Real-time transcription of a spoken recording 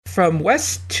From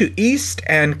west to east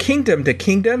and kingdom to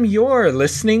kingdom, you're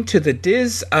listening to the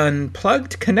Diz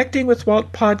Unplugged Connecting with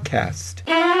Walt podcast.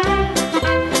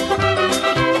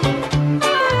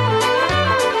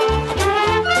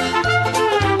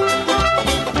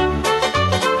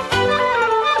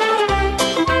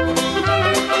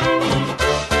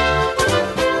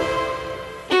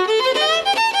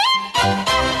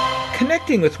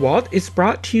 Connecting with Walt is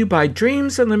brought to you by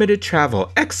Dreams Unlimited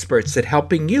Travel, experts at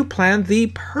helping you plan the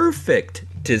perfect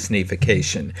Disney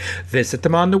vacation. Visit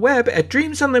them on the web at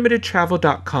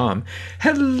dreamsunlimitedtravel.com.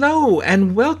 Hello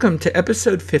and welcome to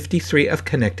episode 53 of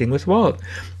Connecting with Walt.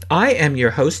 I am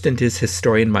your host and Diz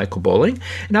historian Michael Bowling,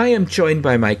 and I am joined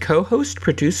by my co-host,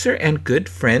 producer, and good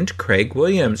friend Craig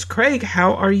Williams. Craig,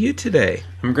 how are you today?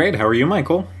 I'm great. How are you,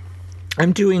 Michael?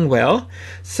 I'm doing well.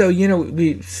 So,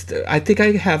 I think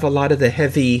I have a lot of the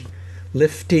heavy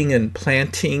lifting and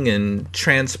planting and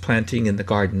transplanting in the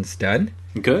gardens done.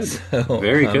 Good. So,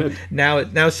 very good. Now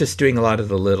it's just doing a lot of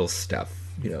the little stuff,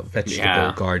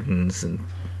 vegetable gardens and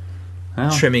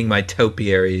trimming my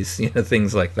topiaries,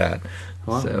 things like that.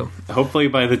 Well, so hopefully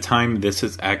by the time this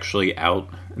is actually out,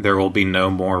 there will be no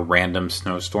more random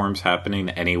snowstorms happening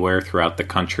anywhere throughout the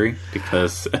country,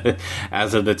 because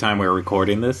as of the time we're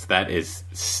recording this, that is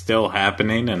still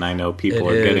happening, and I know people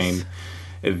are getting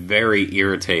very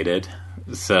irritated.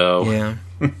 So yeah.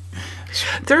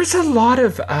 There's a lot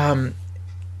of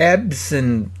ebbs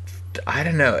and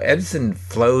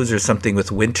flows or something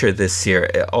with winter this year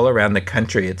all around the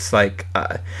country. It's like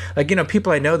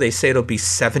people I know, they say it'll be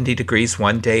 70 degrees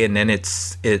one day and then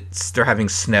they're having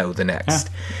snow the next.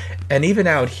 And even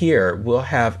out here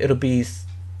it'll be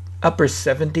upper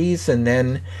 70s and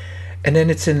then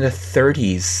it's in the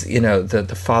 30s,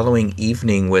 the following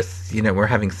evening with, we're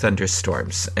having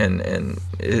thunderstorms and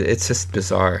it's just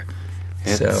bizarre.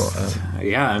 And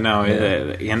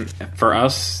for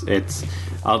us,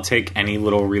 I'll take any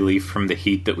little relief from the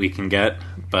heat that we can get,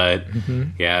 but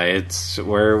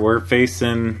we're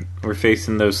facing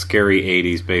those scary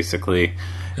 80s basically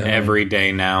every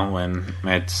day now, when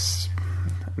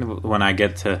I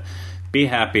get to be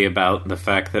happy about the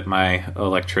fact that my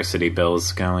electricity bill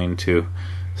is going to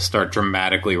start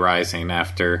dramatically rising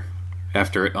after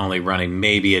it only running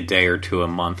maybe a day or two a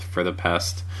month for the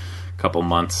past couple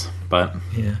months. But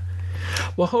yeah.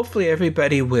 Well, hopefully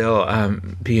everybody will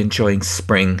be enjoying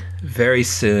spring very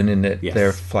soon, and that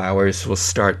their flowers will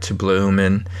start to bloom,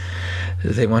 and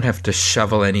they won't have to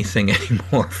shovel anything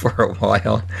anymore for a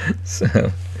while.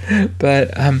 So,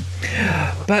 but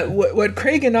what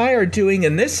Craig and I are doing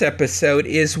in this episode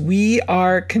is we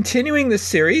are continuing the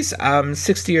series,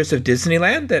 60 Years of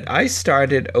Disneyland, that I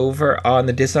started over on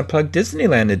the Disney Unplugged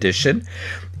Disneyland edition.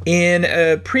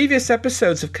 In previous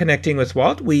episodes of Connecting with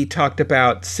Walt, we talked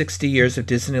about 60 Years of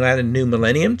Disneyland and New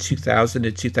Millennium, 2000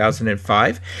 to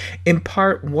 2005. In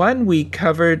part 1, we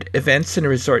covered events in a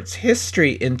resort's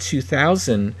history in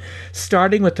 2000,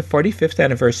 starting with the 45th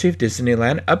anniversary of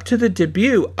Disneyland up to the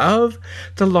debut of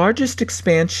the largest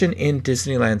expansion in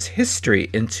Disneyland's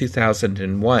history in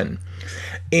 2001.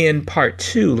 In part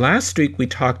 2, last week we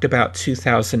talked about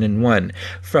 2001,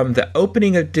 from the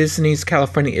opening of Disney's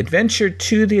California Adventure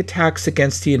to the attacks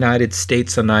against the United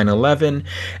States on 9/11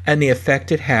 and the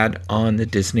effect it had on the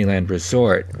Disneyland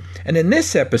Resort. And in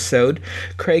this episode,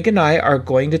 Craig and I are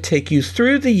going to take you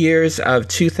through the years of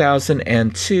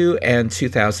 2002 and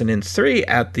 2003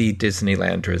 at the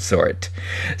Disneyland Resort.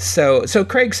 So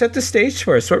Craig, set the stage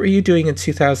for us. What were you doing in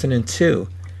 2002?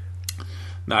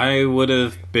 I would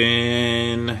have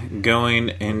been going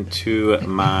into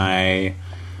my...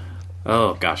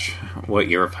 Oh, gosh. What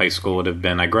year of high school would have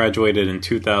been? I graduated in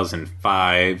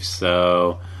 2005,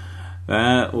 so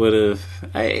that would have...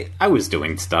 I was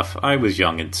doing stuff. I was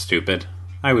young and stupid.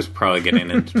 I was probably getting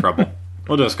into trouble.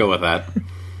 We'll just go with that.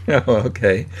 Oh,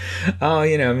 okay. Oh,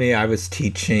 me, I was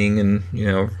teaching and,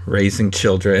 raising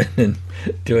children and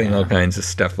doing all kinds of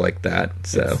stuff like that.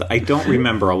 So I don't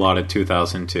remember a lot of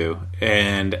 2002,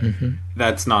 and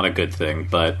that's not a good thing,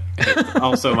 but it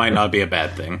also might not be a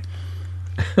bad thing.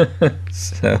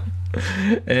 So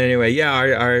anyway,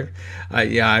 I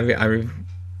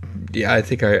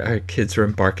think our kids are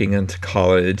embarking into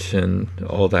college and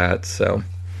all that, so...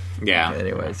 Yeah.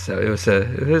 Anyway, so it was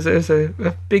a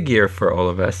big year for all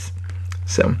of us.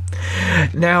 So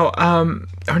now,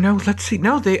 let's see.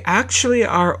 No,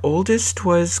 our oldest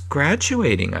was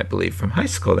graduating, I believe, from high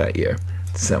school that year.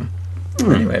 So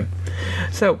Anyway,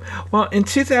 so, well, in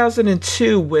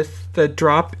 2002, with the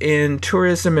drop in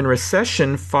tourism and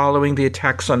recession following the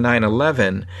attacks on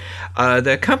 9/11,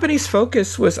 the company's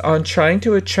focus was on trying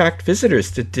to attract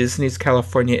visitors to Disney's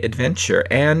California Adventure,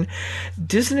 and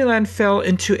Disneyland fell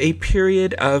into a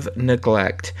period of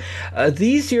neglect.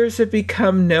 These years have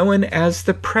become known as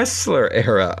the Pressler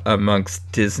era amongst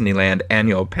Disneyland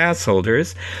annual pass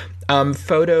holders.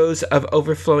 Photos of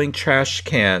overflowing trash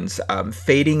cans,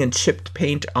 fading and chipped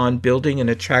paint on building and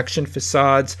attraction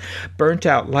facades, burnt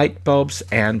out light bulbs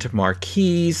and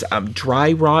marquees,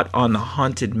 dry rot on the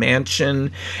Haunted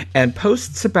Mansion, and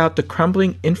posts about the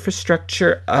crumbling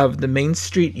infrastructure of the Main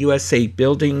Street USA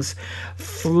buildings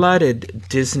flooded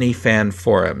Disney fan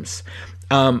forums.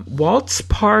 Walt's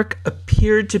Park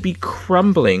appeared to be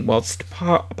crumbling, whilst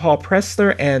Paul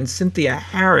Pressler and Cynthia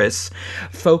Harris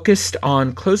focused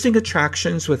on closing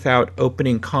attractions without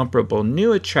opening comparable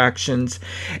new attractions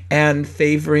and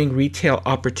favoring retail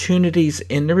opportunities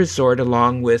in the resort,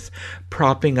 along with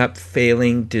propping up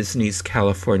failing Disney's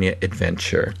California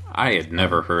Adventure. I had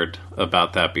never heard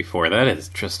about that before. That is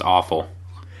just awful.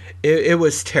 It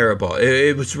was terrible.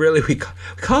 It was really, we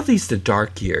call these the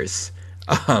dark years.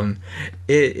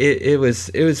 It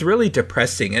was really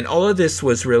depressing, and all of this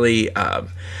was really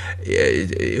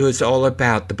it was all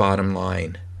about the bottom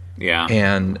line. Yeah,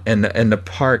 and the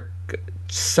park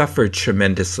suffered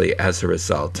tremendously as a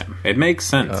result. It makes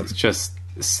sense. It's just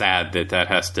sad that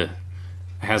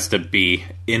has to be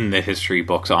in the history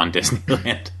books on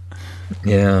Disneyland.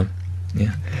 Yeah.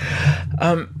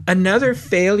 Another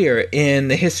failure in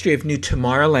the history of New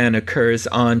Tomorrowland occurs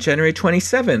on January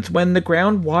 27th when the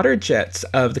ground water jets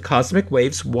of the Cosmic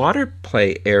Waves water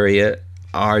play area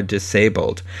are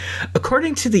disabled.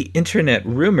 According to the internet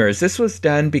rumors, this was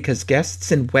done because guests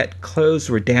in wet clothes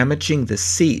were damaging the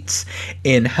seats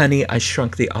in Honey, I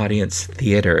Shrunk the Audience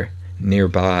theater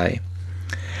nearby.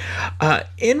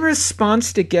 In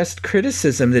response to guest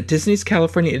criticism that Disney's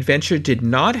California Adventure did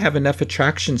not have enough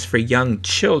attractions for young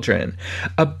children,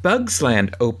 a Bugs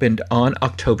Land opened on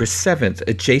October 7th,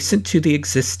 adjacent to the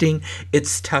existing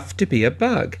It's Tough to Be a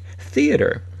Bug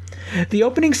theater. The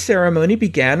opening ceremony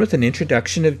began with an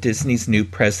introduction of Disney's new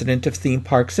president of theme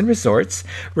parks and resorts,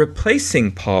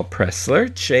 replacing Paul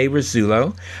Pressler, Jay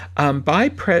Rizzullo,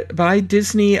 by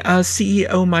Disney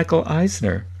CEO Michael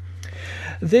Eisner.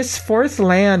 This fourth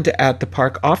land at the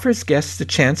park offers guests the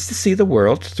chance to see the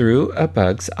world through a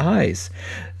bug's eyes.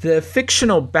 The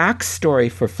fictional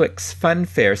backstory for Flick's Fun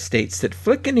Fair states that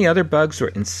Flick and the other bugs were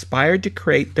inspired to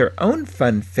create their own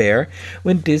fun fair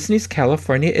when Disney's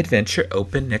California Adventure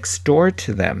opened next door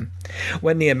to them.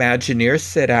 When the Imagineers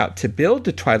set out to build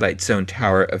the Twilight Zone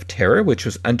Tower of Terror, which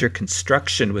was under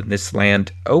construction when this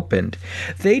land opened,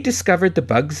 they discovered the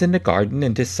bugs in the garden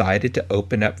and decided to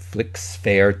open up Flick's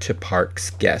Fair to park's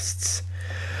guests.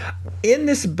 In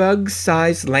this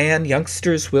bug-sized land,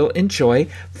 youngsters will enjoy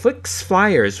Flick's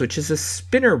Flyers, which is a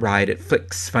spinner ride at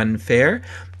Flick's Fun Fair,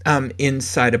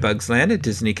 inside a Bugs Land at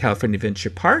Disney California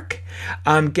Adventure Park.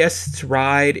 Guests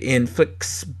ride in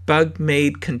Flick's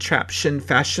bug-made contraption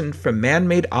fashioned from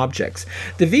man-made objects.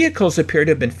 The vehicles appear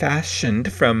to have been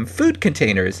fashioned from food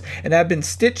containers and have been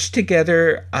stitched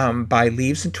together by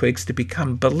leaves and twigs to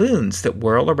become balloons that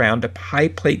whirl around a high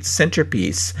plate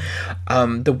centerpiece.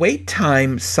 The wait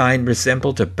time sign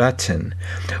resembled a button.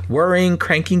 Whirring,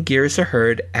 cranking gears are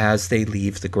heard as they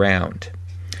leave the ground.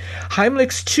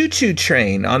 Heimlich's Choo-Choo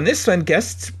Train. On this one,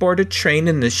 guests board a train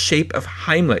in the shape of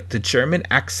Heimlich, the German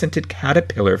accented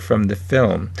caterpillar from the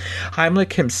film.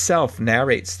 Heimlich himself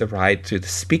narrates the ride through the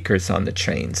speakers on the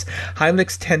trains.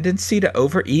 Heimlich's tendency to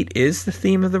overeat is the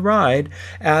theme of the ride,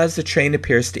 as the train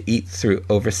appears to eat through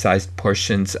oversized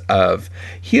portions of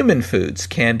human foods,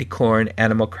 candy corn,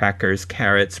 animal crackers,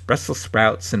 carrots, Brussels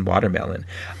sprouts, and watermelon.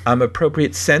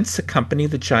 Appropriate scents accompany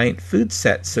the giant food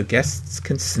set so guests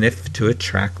can sniff to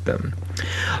attract them.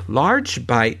 Large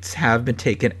bites have been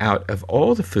taken out of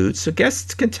all the food so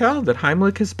guests can tell that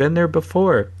Heimlich has been there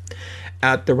before.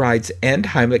 At the ride's end,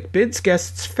 Heimlich bids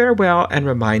guests farewell and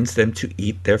reminds them to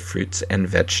eat their fruits and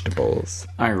vegetables.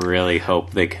 I really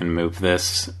hope they can move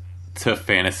this to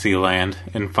Fantasyland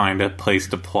and find a place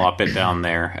to plop it down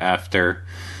there after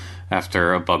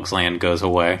a Bugs Land goes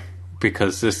away,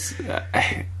 because this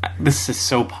is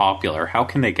so popular. How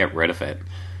can they get rid of it?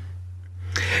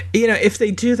 You know, if they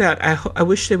do that, I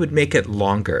wish they would make it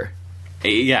longer.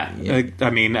 Yeah. I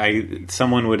mean,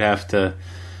 someone would have to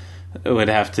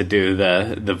do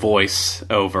the voice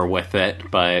over with it,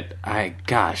 but I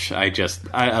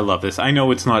love this. I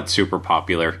know it's not super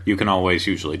popular. You can always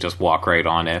usually just walk right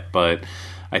on it, but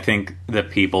I think the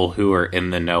people who are in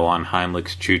the know on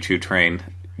Heimlich's Choo-Choo Train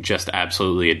just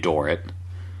absolutely adore it.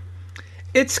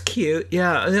 It's cute,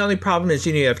 yeah. The only problem is,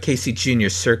 you have Casey Jr.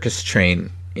 Circus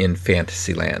Train in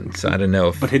Fantasyland, so I don't know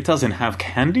if... But it doesn't have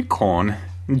candy corn,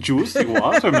 juicy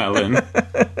watermelon.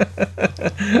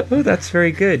 Oh, that's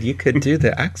very good. You could do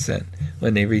the accent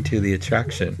when they redo the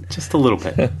attraction. Just a little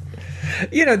bit.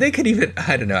 They could even,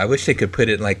 I don't know, I wish they could put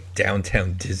it in, like,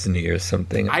 downtown Disney or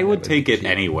something. I would take it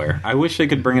anywhere. I wish they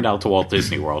could bring it out to Walt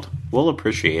Disney World. We'll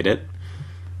appreciate it.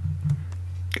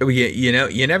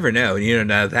 You never know.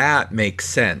 Now that makes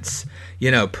sense.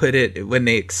 Put it when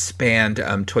they expand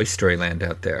Toy Story Land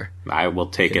out there. I will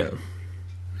take it.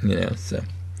 So.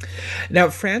 Now,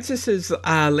 Francis's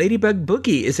Ladybug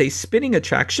Boogie is a spinning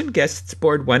attraction. Guests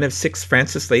board one of 6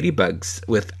 Francis Ladybugs,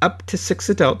 with up to 6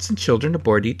 adults and children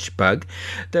aboard each bug.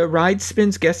 The ride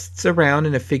spins guests around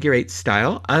in a figure-8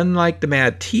 style. Unlike the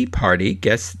Mad Tea Party,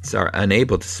 guests are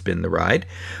unable to spin the ride.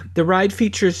 The ride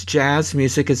features jazz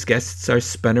music as guests are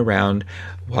spun around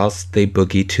whilst they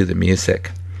boogie to the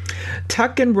music.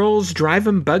 Tuck and Roll's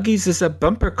Drive-'em Buggies is a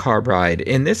bumper car ride.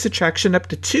 In this attraction, up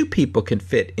to 2 people can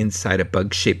fit inside a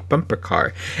bug-shaped bumper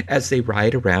car as they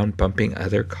ride around bumping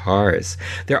other cars.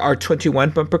 There are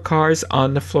 21 bumper cars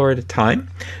on the floor at a time.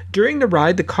 During the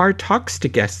ride, the car talks to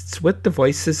guests with the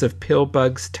voices of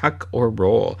Pillbugs, Tuck, or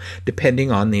Roll,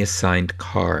 depending on the assigned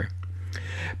car.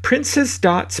 Princess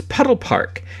Dot's Puddle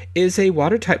Park is a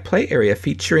water-type play area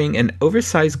featuring an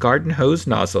oversized garden hose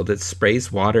nozzle that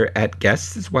sprays water at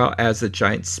guests, as well as a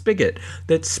giant spigot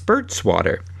that spurts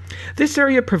water. This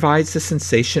area provides the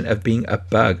sensation of being a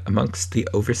bug amongst the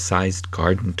oversized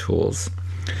garden tools.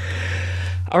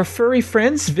 Our furry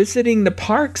friends visiting the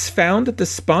parks found that the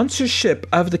sponsorship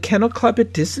of the Kennel Club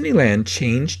at Disneyland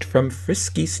changed from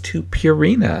Friskies to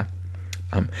Purina.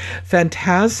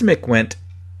 Fantasmic went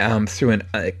through an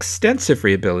extensive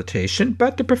rehabilitation,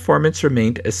 but the performance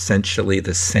remained essentially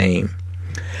the same.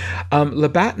 Le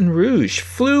Baton Rouge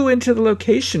flew into the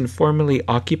location formerly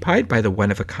occupied by the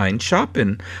One-of-a-Kind shop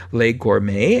in Le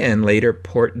Gourmet and later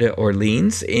Port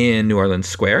d'Orleans in New Orleans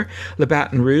Square. Le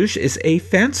Baton Rouge is a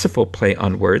fanciful play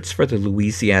on words for the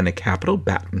Louisiana capital,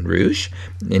 Baton Rouge,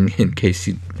 in case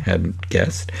you hadn't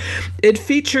guessed. It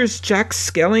features Jack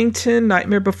Skellington,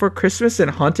 Nightmare Before Christmas,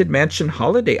 and Haunted Mansion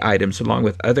holiday items, along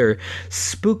with other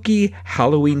spooky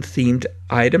Halloween-themed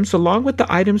items, along with the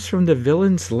items from the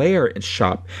Villain's Lair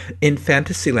shop in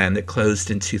Fantasyland that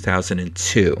closed in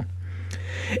 2002.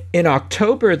 In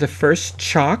October, the first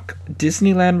Chalk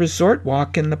Disneyland Resort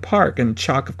walk in the park, and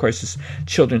Chalk, of course, is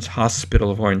Children's Hospital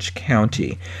of Orange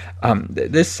County.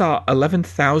 This saw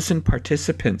 11,000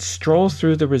 participants stroll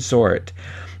through the resort.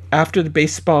 After the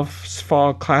Baseball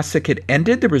Fall Classic had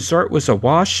ended, the resort was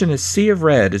awash in a sea of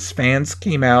red as fans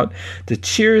came out to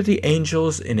cheer the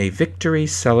Angels in a victory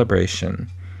celebration.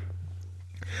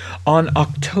 On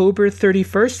October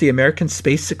 31st, the American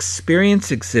Space Experience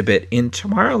exhibit in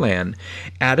Tomorrowland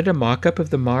added a mock-up of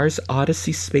the Mars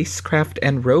Odyssey spacecraft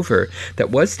and rover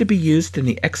that was to be used in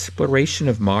the exploration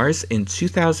of Mars in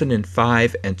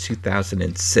 2005 and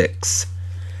 2006.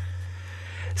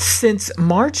 Since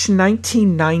March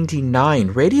 1999,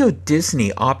 Radio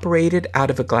Disney operated out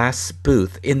of a glass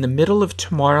booth in the middle of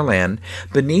Tomorrowland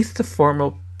beneath the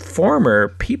former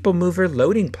People Mover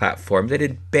loading platform that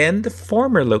had been the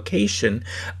former location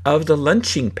of the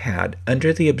launching pad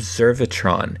under the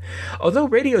Observatron. Although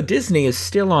Radio Disney is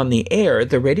still on the air,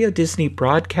 the Radio Disney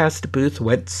broadcast booth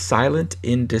went silent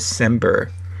in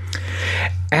December.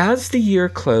 As the year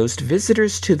closed,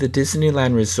 visitors to the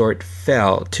Disneyland Resort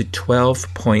fell to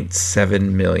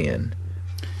 12.7 million.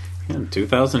 In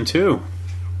 2002.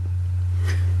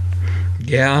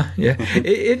 Yeah.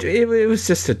 It was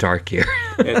just a dark year.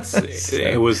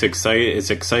 It was exciting. It's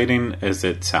exciting as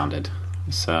it sounded.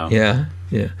 So yeah.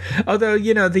 Although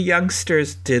the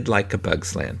youngsters did like A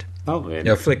Bug's Land.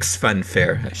 Flick's Fun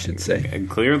Fair, I should say. And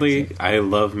clearly, I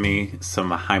love me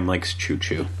some Heimlich's Choo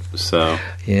Choo. So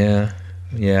yeah.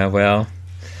 Well,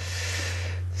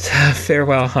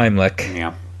 farewell, Heimlich.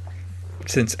 Yeah.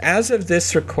 Since as of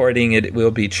this recording, it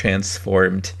will be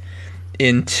transformed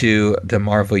into the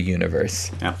Marvel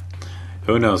Universe. Yeah.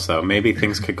 Who knows, though? Maybe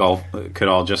things could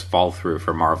all just fall through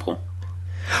for Marvel.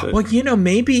 But, well,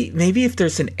 maybe if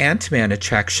there's an Ant-Man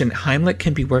attraction, Heimlich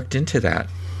can be worked into that.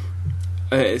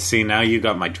 See, now you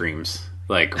got my dreams.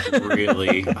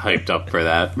 Really hyped up for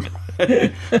that.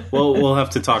 We'll have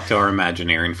to talk to our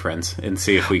Imagineering friends and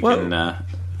see if we can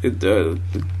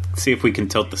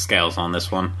tilt the scales on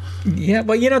this one. Yeah,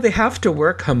 well, they have to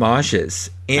work homages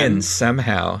in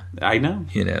somehow. I know.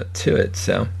 To it,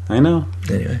 so. I know.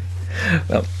 Anyway.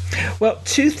 Well,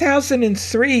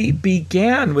 2003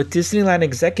 began with Disneyland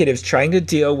executives trying to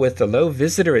deal with the low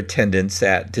visitor attendance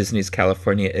at Disney's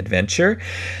California Adventure.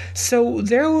 So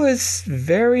there was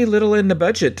very little in the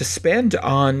budget to spend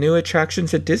on new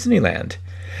attractions at Disneyland.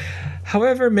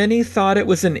 However, many thought it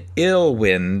was an ill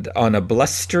wind on a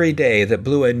blustery day that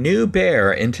blew a new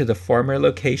bear into the former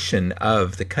location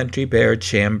of the Country Bear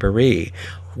Jamboree,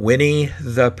 Winnie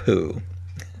the Pooh.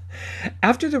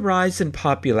 After the rise in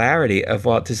popularity of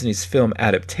Walt Disney's film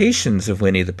adaptations of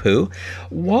Winnie the Pooh,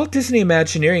 Walt Disney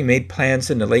Imagineering made plans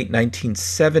in the late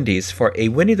 1970s for a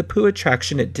Winnie the Pooh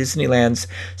attraction at Disneyland's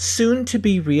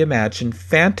soon-to-be reimagined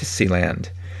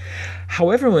Fantasyland.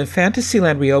 However, when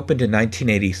Fantasyland reopened in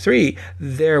 1983,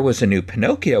 there was a new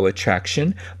Pinocchio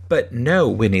attraction, but no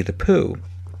Winnie the Pooh.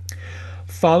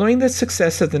 Following the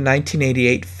success of the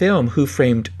 1988 film Who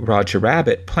Framed Roger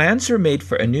Rabbit, plans were made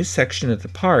for a new section of the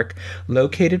park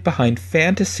located behind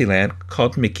Fantasyland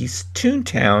called Mickey's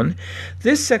Toontown.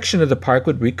 This section of the park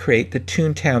would recreate the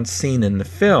Toontown scene in the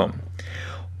film.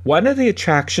 One of the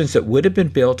attractions that would have been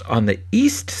built on the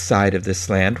east side of this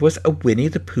land was a Winnie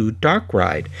the Pooh dark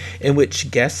ride, in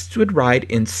which guests would ride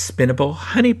in spinnable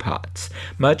honeypots,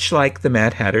 much like the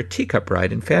Mad Hatter teacup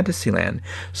ride in Fantasyland,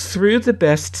 through the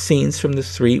best scenes from the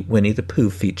 3 Winnie the Pooh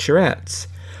featurettes.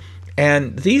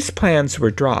 And these plans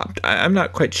were dropped. I'm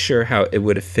not quite sure how it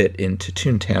would have fit into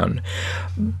Toontown.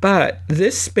 But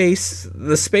the space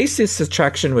this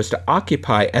attraction was to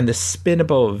occupy and the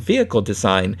spinnable vehicle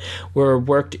design were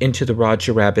worked into the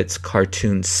Roger Rabbit's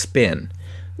cartoon Spin,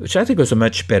 which I think was a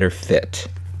much better fit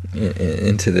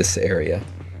into this area.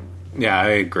 Yeah, I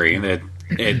agree.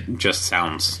 It just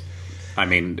sounds... I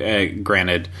mean,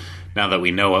 granted, now that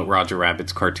we know what Roger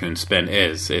Rabbit's cartoon Spin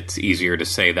is, it's easier to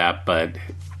say that, but...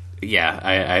 yeah,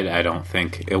 I don't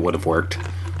think it would have worked.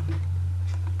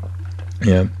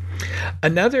 Yeah.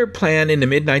 Another plan in the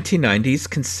mid-1990s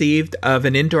conceived of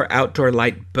an indoor-outdoor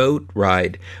light boat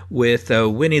ride with a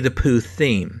Winnie the Pooh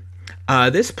theme.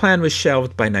 This plan was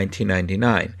shelved by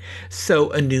 1999, so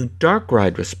a new dark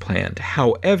ride was planned.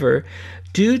 However,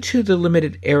 due to the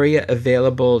limited area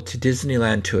available to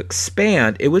Disneyland to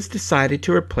expand, it was decided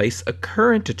to replace a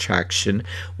current attraction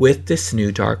with this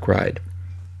new dark ride.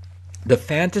 The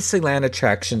Fantasyland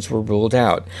attractions were ruled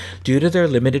out due to their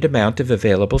limited amount of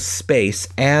available space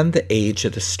and the age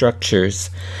of the structures.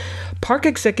 Park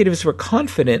executives were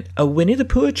confident a Winnie the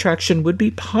Pooh attraction would be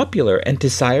popular and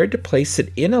desired to place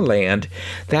it in a land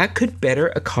that could better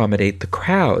accommodate the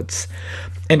crowds.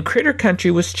 And Critter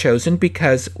Country was chosen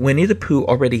because Winnie the Pooh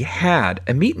already had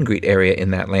a meet and greet area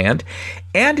in that land,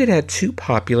 and it had 2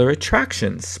 popular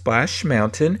attractions, Splash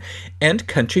Mountain and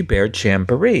Country Bear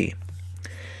Jamboree.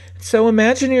 So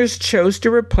Imagineers chose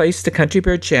to replace the Country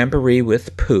Bear Jamboree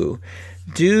with Pooh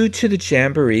due to the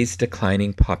Jamboree's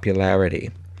declining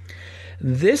popularity.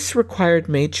 This required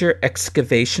major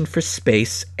excavation for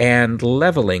space and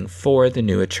leveling for the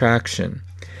new attraction.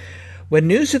 When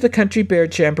news of the Country Bear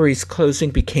Jamboree's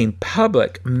closing became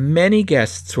public, many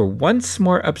guests were once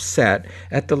more upset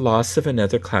at the loss of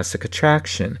another classic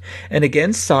attraction, and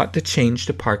again sought to change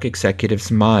the park executives'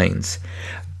 minds.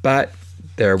 But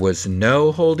there was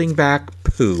no holding back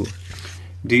Pooh.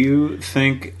 Do you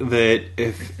think that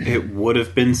if it would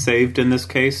have been saved in this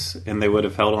case and they would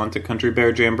have held on to Country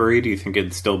Bear Jamboree, do you think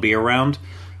it'd still be around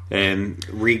and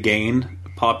regain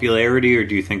popularity, or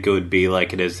do you think it would be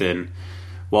like it is in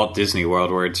Walt Disney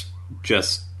World, where it's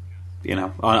just,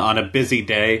 on a busy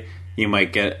day, you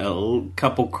might get a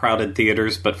couple crowded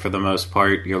theaters, but for the most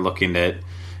part, you're looking at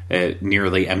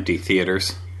nearly empty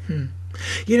theaters?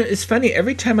 It's funny.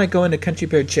 Every time I go into Country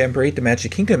Bear Jamboree at the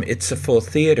Magic Kingdom, it's a full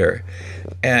theater,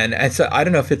 and so I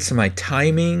don't know if it's my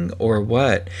timing or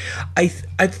what. I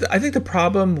think the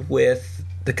problem with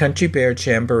the Country Bear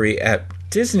Jamboree at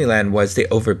Disneyland was they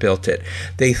overbuilt it.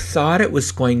 They thought it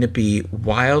was going to be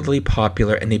wildly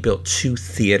popular, and they built 2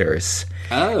 theaters.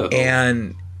 Oh,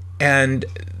 and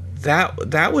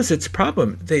that was its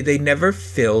problem. They never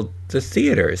filled the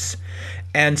theaters,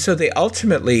 and so they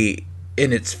ultimately,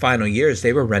 in its final years,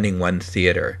 they were running 1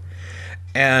 theater.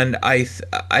 And I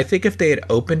think if they had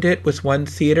opened it with 1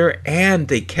 theater and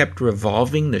they kept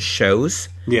revolving the shows,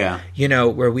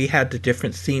 where we had the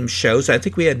different themed shows, I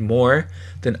think we had more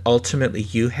than ultimately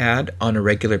you had on a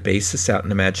regular basis out in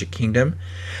the Magic Kingdom.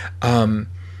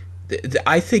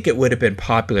 I think it would have been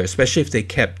popular, especially if they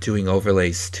kept doing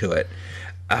overlays to it.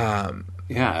 I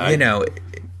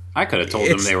could have told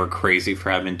them they were crazy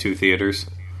for having 2 theaters.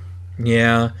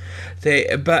 Yeah,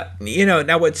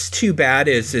 now what's too bad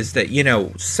is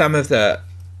that, some of the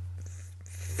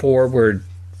forward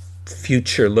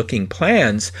future looking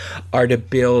plans are to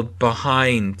build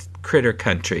behind Critter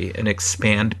Country and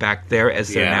expand back there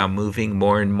as they're now moving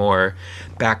more and more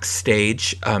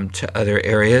backstage to other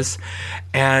areas.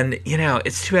 And,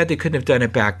 it's too bad they couldn't have done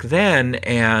it back then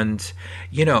and,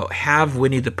 have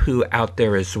Winnie the Pooh out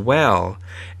there as well.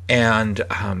 And,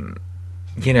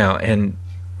 and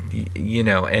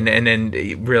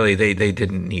really they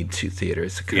didn't need two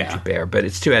theaters of Country Bear, but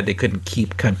it's too bad they couldn't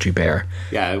keep Country Bear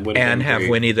and have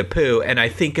Winnie the Pooh, and I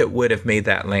think it would have made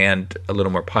that land a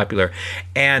little more popular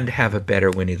and have a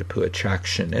better Winnie the Pooh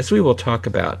attraction, as we will talk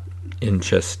about in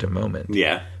just a moment.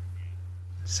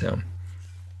 So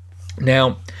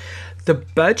now the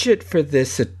budget for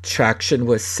this attraction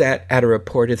was set at a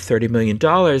reported $30 million,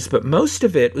 but most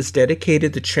of it was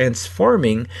dedicated to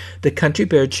transforming the Country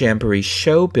Bear Jamboree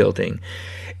show building.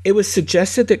 It was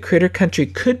suggested that Critter Country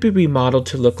could be remodeled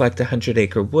to look like the 100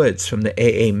 Acre Woods from the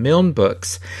A.A. Milne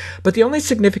books, but the only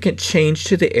significant change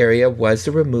to the area was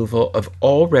the removal of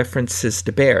all references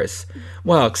to bears.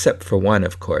 Well, except for one,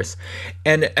 of course.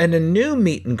 And a new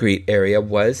meet and greet area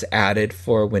was added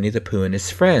for Winnie the Pooh and his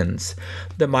friends.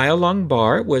 The mile-long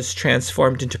bar was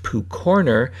transformed into Pooh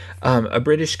Corner, a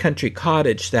British country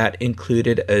cottage that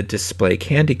included a display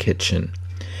candy kitchen.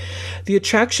 The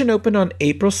attraction opened on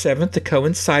April 7th to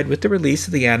coincide with the release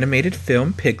of the animated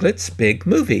film Piglet's Big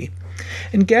Movie.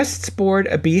 And guests board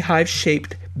a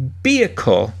beehive-shaped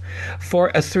vehicle for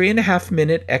a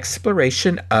 3.5-minute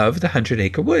exploration of the 100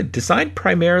 Acre Wood, designed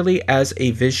primarily as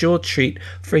a visual treat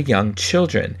for young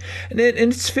children. And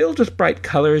it's filled with bright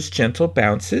colors, gentle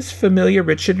bounces, familiar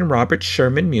Richard and Robert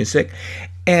Sherman music,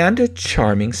 and a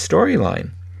charming storyline.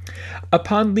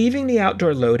 Upon leaving the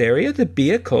outdoor load area, the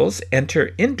vehicles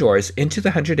enter indoors into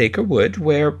the 100 Acre Wood,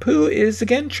 where Pooh is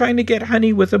again trying to get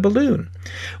honey with a balloon.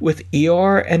 With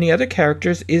Eeyore and the other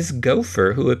characters is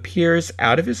Gopher, who appears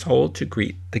out of his hole to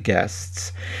greet the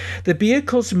guests. The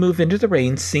vehicles move into the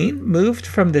rain scene, moved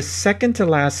from the second to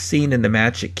last scene in the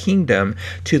Magic Kingdom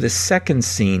to the second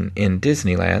scene in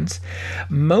Disneyland's.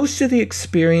 Most of the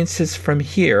experiences from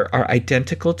here are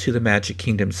identical to the Magic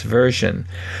Kingdom's version.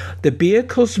 The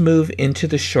vehicles move into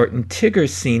the shortened Tigger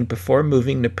scene before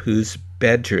moving to Pooh's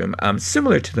bedroom,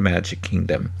 similar to the Magic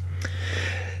Kingdom.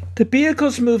 The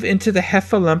vehicles move into the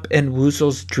Heffalump and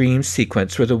Woozle's dream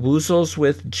sequence, where the Woozles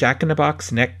with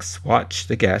Jack-in-the-Box necks watch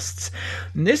the guests.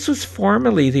 And this was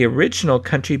formerly the original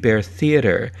Country Bear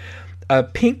Theater. A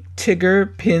pink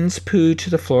Tigger pins Pooh to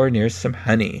the floor near some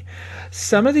honey.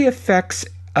 Some of the effects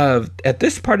at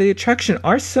this part of the attraction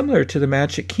are similar to the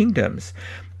Magic Kingdom's.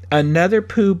 Another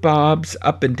Pooh bobs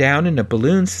up and down in a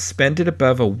balloon suspended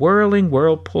above a whirling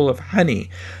whirlpool of honey.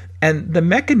 And the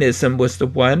mechanism was the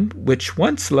one which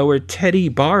once lowered Teddy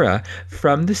Barra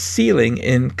from the ceiling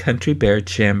in Country Bear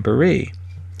Jamboree.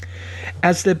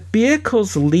 As the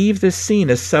vehicles leave the scene,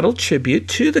 a subtle tribute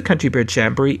to the Country Bear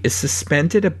Jamboree is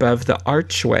suspended above the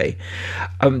archway.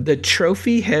 The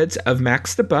trophy heads of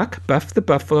Max the Buck, Buff the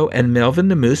Buffalo, and Melvin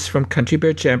the Moose from Country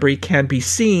Bear Jamboree can be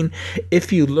seen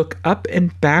if you look up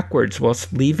and backwards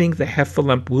whilst leaving the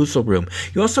Heffalump Woozle room.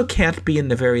 You also can't be in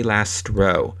the very last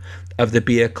row of the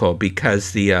vehicle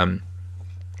because the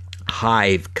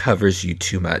hive covers you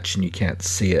too much and you can't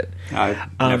see it. I've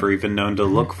never even known to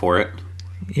look for it.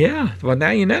 Yeah, well, now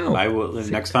you know. I will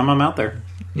next time I'm out there.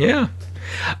 Yeah.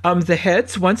 The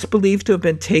heads, once believed to have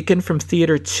been taken from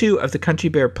Theater 2 of the Country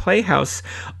Bear Playhouse,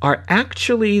 are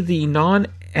actually the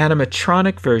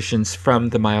non-animatronic versions from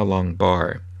the Mile Long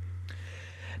Bar.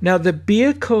 Now, the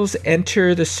vehicles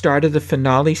enter the start of the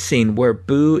finale scene where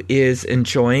Boo is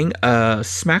enjoying a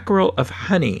smackerel of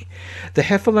honey. The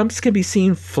Heffalumps can be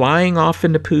seen flying off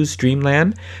into Pooh's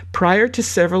dreamland prior to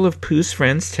several of Pooh's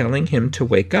friends telling him to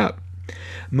wake up.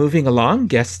 Moving along,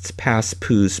 guests pass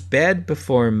Pooh's bed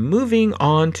before moving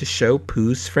on to show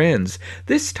Pooh's friends,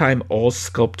 this time all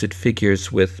sculpted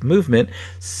figures with movement,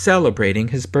 celebrating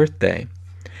his birthday.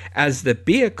 As the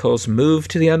vehicles move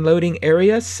to the unloading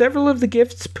area, several of the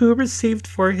gifts Pooh received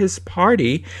for his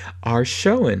party are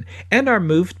shown and are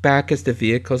moved back as the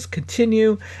vehicles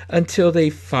continue until they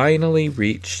finally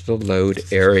reach the load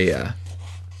area.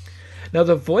 Now,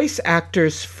 the voice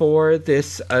actors for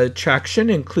this attraction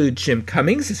include Jim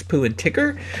Cummings as Pooh and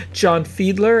Tigger, John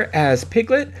Fiedler as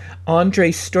Piglet,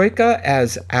 Andre Stoica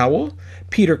as Owl,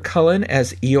 Peter Cullen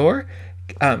as Eeyore,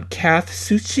 Kath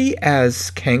Soucie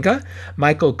as Kanga,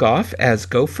 Michael Goff as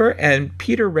Gopher, and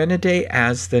Peter Renaday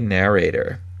as the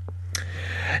narrator.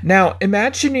 Now,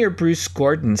 Imagineer Bruce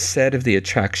Gordon said of the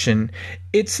attraction,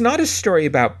 "It's not a story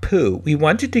about Pooh. We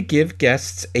wanted to give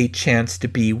guests a chance to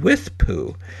be with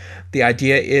Pooh. The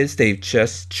idea is they've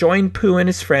just joined Pooh and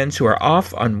his friends who are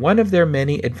off on one of their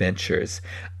many adventures.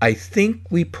 I think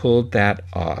we pulled that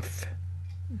off."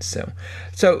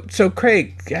 So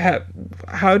Craig,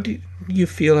 how do you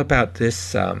feel about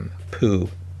this Pooh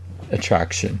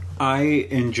attraction? I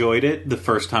enjoyed it the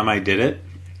first time I did it,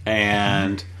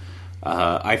 and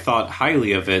I thought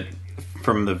highly of it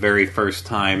from the very first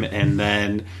time, and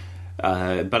then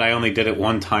but I only did it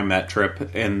one time that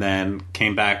trip, and then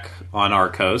came back on our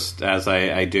coast, as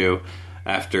I do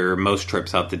after most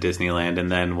trips out to Disneyland,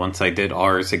 and then once I did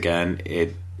ours again,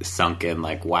 it sunk in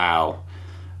like, wow,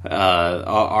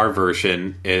 our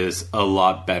version is a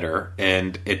lot better.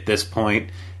 And at this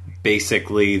point,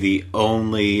 basically the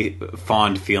only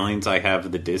fond feelings I have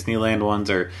of the Disneyland ones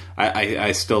are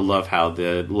I still love how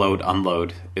the load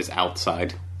unload is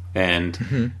outside,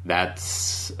 and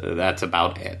that's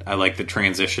about it. I like the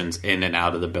transitions in and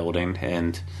out of the building,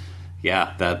 and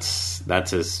yeah, that's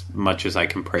as much as I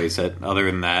can praise it. Other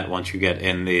than that, once you get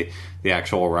in the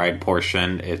actual ride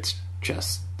portion, it's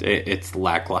just it's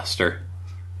lackluster.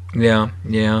 Yeah.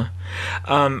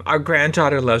 Our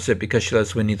granddaughter loves it because she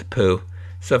loves Winnie the Pooh.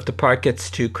 So if the park gets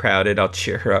too crowded, I'll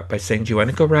cheer her up by saying, "Do you want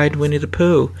to go ride Winnie the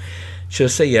Pooh?" She'll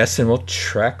say yes, and we'll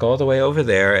trek all the way over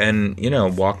there and,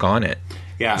 walk on it.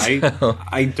 Yeah,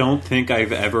 I don't think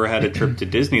I've ever had a trip to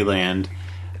Disneyland.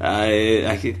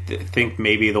 I think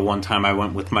maybe the one time I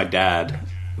went with my dad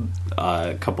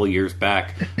a couple of years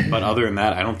back. But other than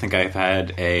that, I don't think I've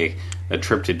had a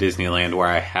trip to Disneyland where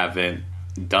I haven't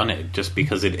done it, just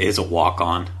because it is a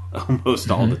walk-on almost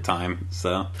all the time.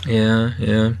 So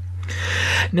Yeah.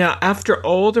 Now, after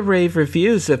all the rave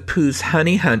reviews of Pooh's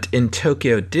Honey Hunt in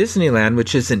Tokyo Disneyland,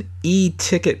 which is an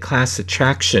e-ticket class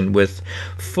attraction with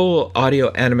full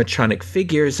audio animatronic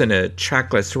figures and a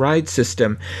trackless ride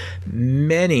system,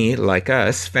 many, like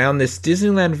us, found this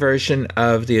Disneyland version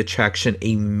of the attraction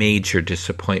a major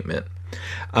disappointment.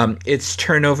 Its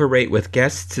turnover rate with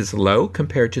guests is low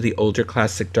compared to the older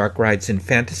classic dark rides in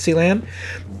Fantasyland,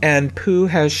 and Pooh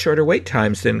has shorter wait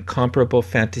times than comparable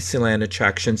Fantasyland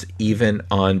attractions even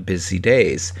on busy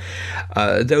days.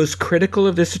 Those critical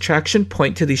of this attraction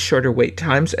point to these shorter wait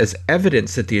times as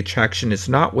evidence that the attraction is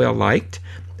not well liked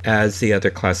as the other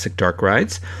classic dark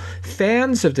rides.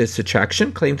 Fans of this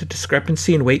attraction claim the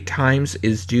discrepancy in wait times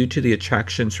is due to the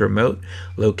attraction's remote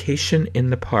location in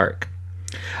the park.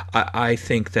 I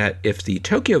think that if the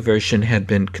Tokyo version had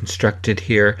been constructed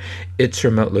here, its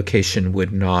remote location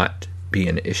would not be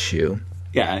an issue.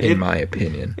 Yeah, in my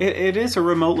opinion, it is a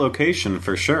remote location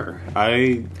for sure.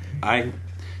 I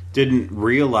didn't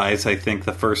realize, I think,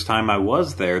 the first time I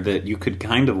was there, that you could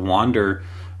kind of wander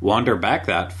back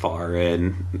that far,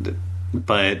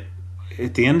 but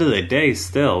at the end of the day,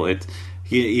 still,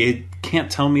 you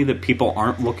can't tell me that people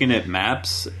aren't looking at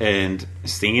maps and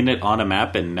seeing it on a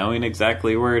map and knowing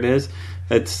exactly where it is.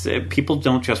 People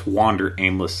don't just wander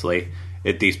aimlessly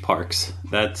at these parks.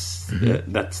 That's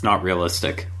not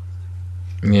realistic.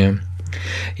 Yeah.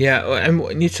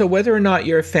 And so whether or not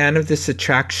you're a fan of this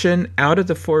attraction, out of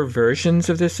the 4 versions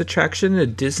of this attraction, the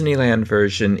Disneyland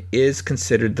version is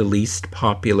considered the least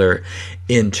popular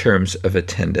in terms of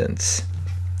attendance.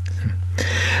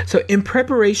 So in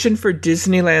preparation for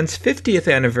Disneyland's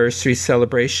 50th anniversary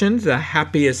celebration, the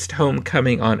happiest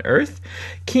homecoming on Earth,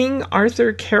 King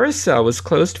Arthur Carousel was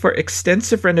closed for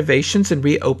extensive renovations and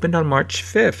reopened on March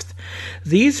 5th.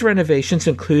 These renovations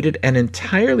included an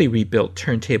entirely rebuilt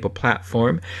turntable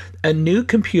platform, a new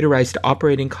computerized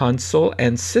operating console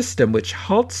and system which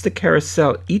halts the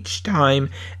carousel each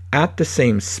time at the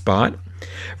same spot,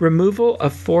 removal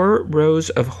of 4 rows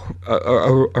of,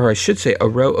 or I should say a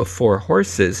row of 4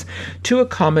 horses to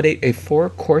accommodate a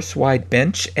 4 course-wide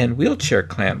bench and wheelchair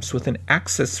clamps with an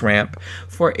access ramp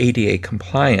for ADA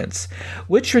compliance,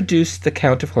 which reduced the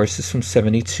count of horses from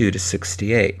 72 to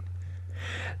 68.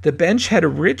 The bench had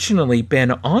originally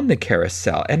been on the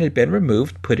carousel and had been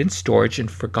removed, put in storage,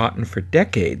 and forgotten for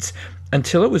decades,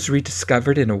 until it was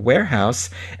rediscovered in a warehouse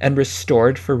and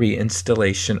restored for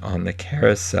reinstallation on the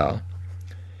carousel.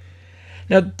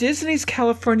 Now, Disney's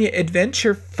California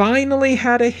Adventure finally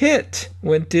had a hit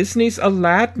when Disney's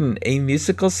Aladdin, a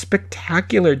musical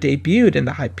spectacular, debuted in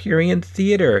the Hyperion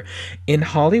Theater in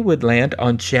Hollywoodland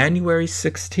on January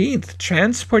 16th,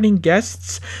 transporting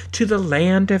guests to the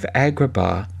land of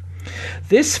Agrabah.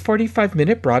 This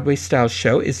 45-minute Broadway-style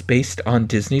show is based on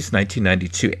Disney's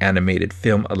 1992 animated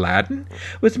film Aladdin,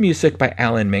 with music by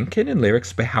Alan Menken and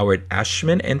lyrics by Howard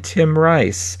Ashman and Tim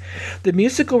Rice. The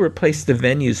musical replaced the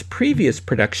venue's previous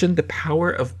production, The Power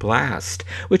of Blast,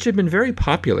 which had been very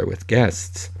popular with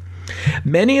guests.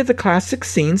 Many of the classic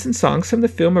scenes and songs from the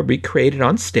film are recreated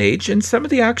on stage, and some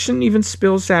of the action even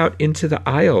spills out into the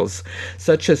aisles,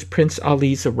 such as Prince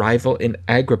Ali's arrival in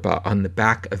Agrabah on the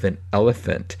back of an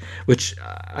elephant, which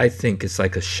I think is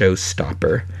like a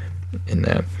showstopper in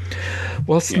that.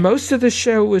 Whilst most of the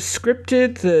show was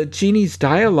scripted, the genie's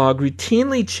dialogue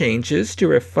routinely changes to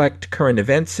reflect current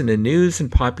events in the news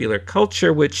and popular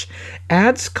culture, which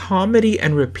adds comedy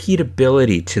and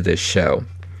repeatability to this show.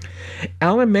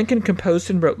 Alan Menken composed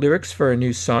and wrote lyrics for a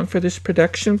new song for this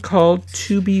production called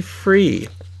To Be Free.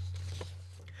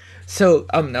 So,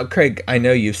 now, Craig, I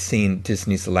know you've seen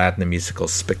Disney's Aladdin the Musical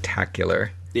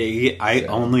Spectacular. Yeah, I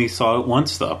only saw it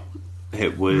once, though.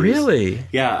 It was... Really?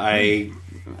 Yeah,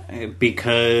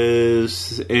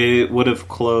 because it would have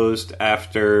closed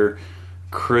after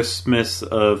Christmas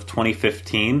of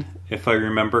 2015, if I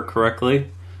remember correctly.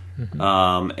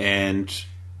 Mm-hmm. And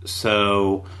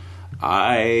so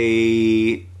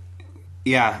the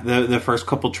first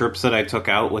couple trips that I took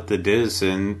out with the Diz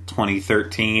in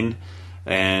 2013,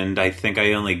 and I think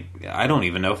I don't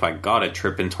even know if I got a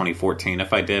trip in 2014.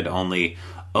 If I did, only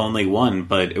one,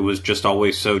 but it was just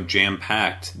always so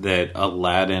jam-packed that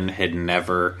Aladdin had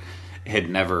never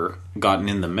gotten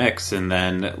in the mix. And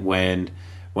then when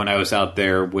I was out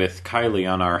there with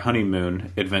Kylie on our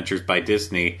honeymoon Adventures by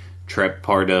Disney trip,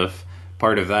 part of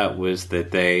that was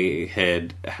that they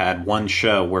had one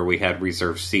show where we had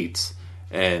reserved seats,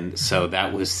 and so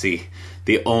that was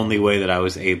the only way that I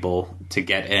was able to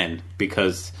get in,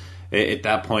 because at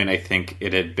that point I think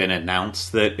it had been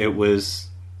announced that it was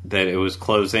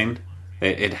closing.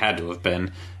 It had to have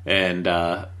been. And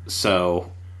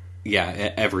so,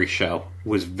 yeah, every show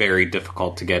was very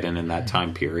difficult to get in that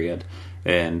time period.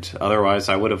 And otherwise,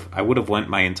 I would have went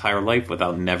my entire life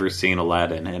without never seeing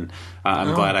Aladdin. And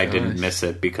I'm glad I didn't miss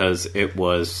it, because it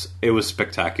was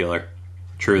spectacular,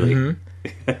 truly. Mm-hmm.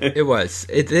 It was.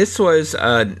 This was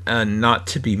not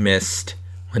to be missed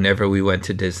whenever we went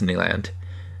to Disneyland.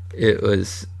 It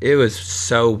was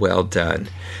so well done.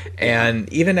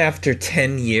 And even after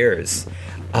 10 years,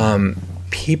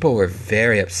 people were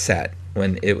very upset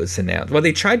when it was announced. Well,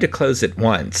 they tried to close it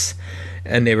once,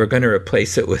 and they were going to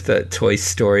replace it with a Toy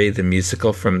Story, the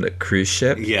musical from the cruise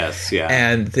ship. Yes, yeah.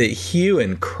 And the hue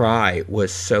and cry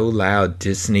was so loud,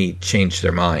 Disney changed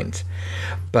their mind.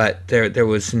 But there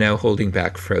was no holding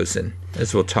back Frozen,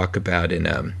 as we'll talk about in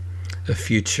a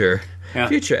future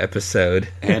episode.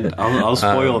 And I'll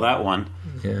spoil that one.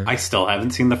 Yeah. I still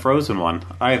haven't seen the Frozen one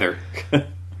either.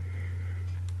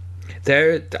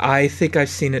 I think I've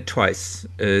seen it twice.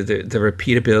 The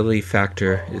repeatability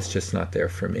factor is just not there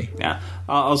for me. Yeah,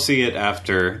 I'll see it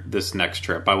after this next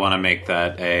trip. I want to make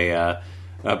that a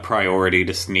priority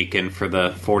to sneak in for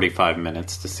the 45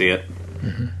 minutes to see it.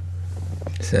 Mm-hmm.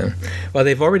 So, well,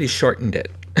 they've already shortened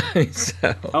it.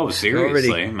 Oh,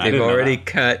 seriously? They've already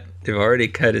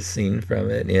cut a scene from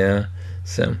it. Yeah.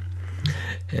 So,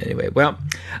 anyway, well,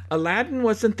 Aladdin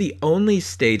wasn't the only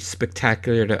stage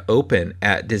spectacular to open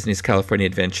at Disney's California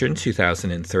Adventure in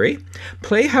 2003.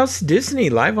 Playhouse Disney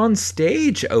Live on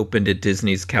Stage opened at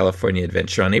Disney's California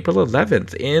Adventure on April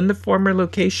 11th in the former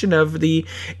location of the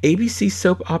ABC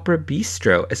soap opera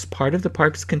Bistro, as part of the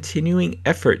park's continuing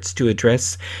efforts to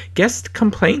address guest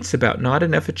complaints about not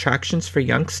enough attractions for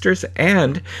youngsters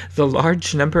and the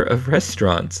large number of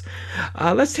restaurants.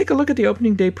 Let's take a look at the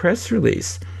opening day press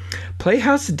release.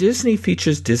 Playhouse Disney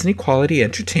features Disney-quality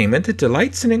entertainment that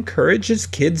delights and encourages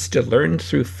kids to learn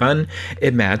through fun,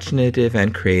 imaginative,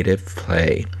 and creative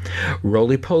play.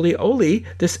 Roly Poly Oly,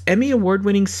 this Emmy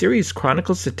Award-winning series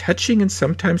chronicles the touching and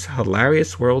sometimes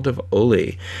hilarious world of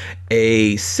Oly,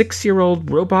 a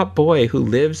 6-year-old robot boy who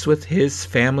lives with his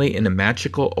family in a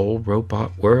magical old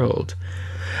robot world.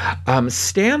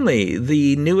 Stanley,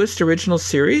 the newest original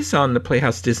series on the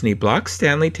Playhouse Disney block.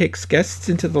 Stanley takes guests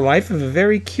into the life of a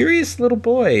very curious little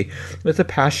boy with a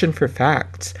passion for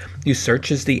facts, who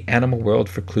searches the animal world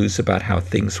for clues about how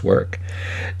things work.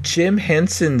 Jim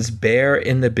Henson's Bear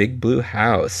in the Big Blue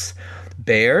House.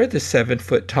 Bear, the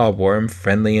 7-foot-tall, warm,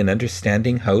 friendly, and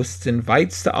understanding host,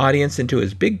 invites the audience into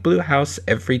his big blue house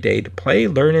every day to play,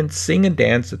 learn, and sing and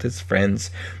dance with his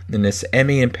friends in this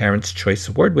Emmy and Parents' Choice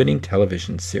Award-winning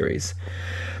television series.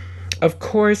 Of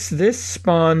course, this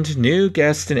spawned new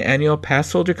guest and annual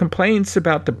pass holder complaints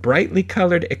about the brightly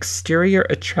colored exterior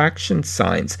attraction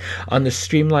signs on the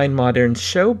streamlined modern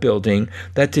show building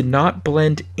that did not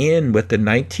blend in with the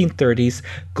 1930s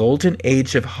golden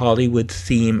age of Hollywood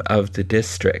theme of the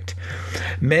district.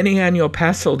 Many annual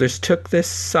pass holders took this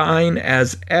sign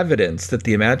as evidence that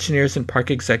the Imagineers and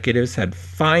park executives had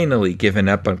finally given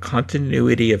up on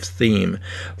continuity of theme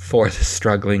for the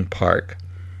struggling park.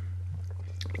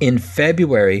 In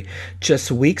February,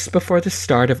 just weeks before the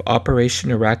start of Operation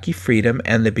Iraqi Freedom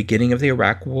and the beginning of the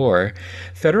Iraq War,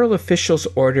 federal officials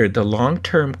ordered the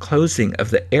long-term closing of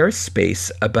the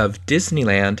airspace above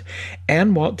Disneyland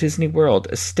and Walt Disney World,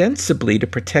 ostensibly to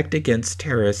protect against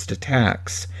terrorist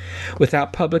attacks.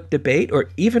 Without public debate or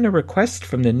even a request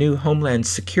from the new Homeland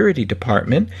Security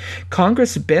Department,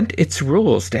 Congress bent its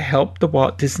rules to help the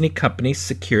Walt Disney Company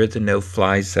secure the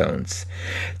no-fly zones.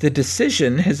 The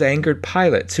decision has angered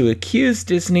pilots who accuse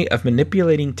Disney of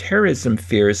manipulating terrorism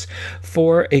fears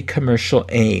for a commercial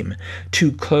aim,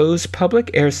 to close public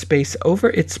airspace over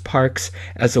its parks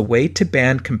as a way to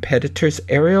ban competitors'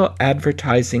 aerial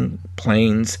advertising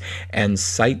planes and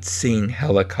sightseeing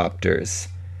helicopters.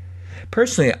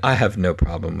 Personally, I have no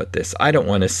problem with this. I don't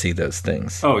want to see those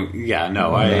things. Oh, yeah,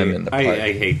 no,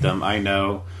 I hate them. I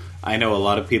know a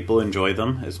lot of people enjoy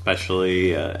them,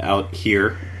 especially out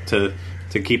here to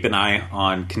keep an eye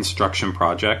on construction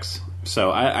projects.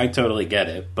 So I totally get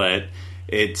it, but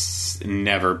it's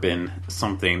never been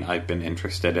something I've been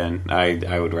interested in.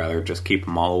 I would rather just keep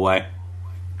them all away.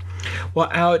 Well,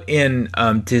 out in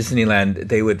Disneyland,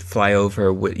 they would fly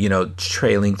over with,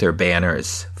 trailing their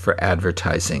banners for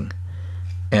advertising.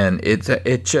 And it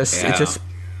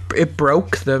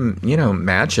broke the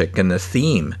magic and the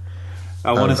theme.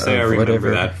 I want to say I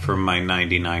remember that from my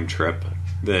 '99 trip.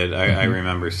 That I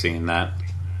remember seeing that.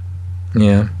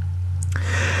 Yeah.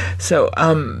 So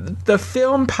the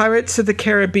film Pirates of the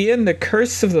Caribbean: The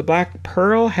Curse of the Black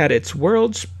Pearl had its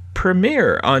world's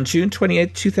premiere on June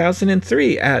 28,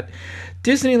 2003 at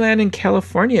Disneyland in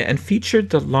California, and featured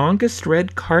the longest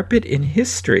red carpet in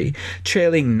history,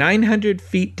 trailing 900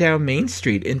 feet down Main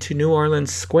Street into New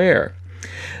Orleans Square.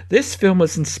 This film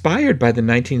was inspired by the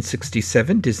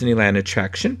 1967 Disneyland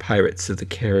attraction Pirates of the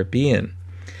Caribbean.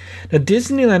 Now,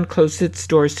 Disneyland closed its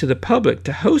doors to the public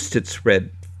to host its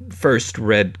first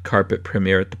red carpet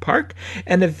premiere at the park,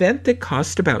 an event that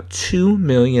cost about $2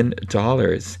 million.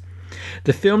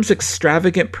 The film's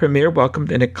extravagant premiere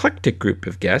welcomed an eclectic group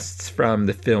of guests, from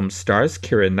the film's stars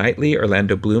Keira Knightley,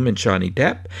 Orlando Bloom, and Johnny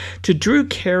Depp, to Drew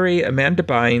Carey, Amanda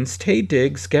Bynes, Taye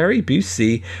Diggs, Gary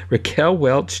Busey, Raquel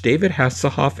Welch, David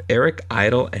Hasselhoff, Eric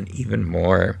Idle, and even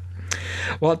more.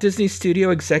 Walt Disney Studio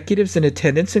executives in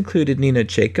attendance included Nina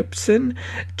Jacobson,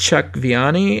 Chuck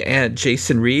Viani, and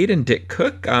Jason Reed, and Dick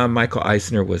Cook. Michael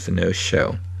Eisner was a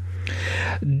no-show.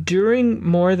 During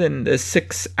more than the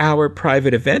 6-hour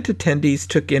private event, attendees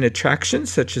took in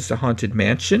attractions such as the Haunted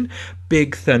Mansion,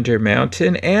 Big Thunder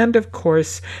Mountain, and, of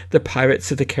course, the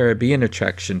Pirates of the Caribbean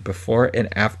attraction before and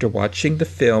after watching the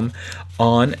film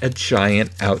on a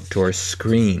giant outdoor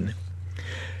screen.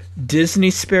 Disney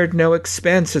spared no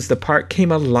expense as the park came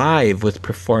alive with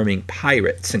performing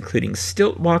pirates, including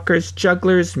stilt walkers,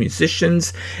 jugglers,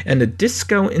 musicians, and a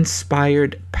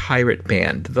disco-inspired pirate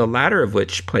band, the latter of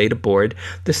which played aboard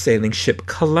the sailing ship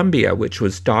Columbia, which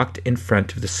was docked in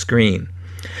front of the screen.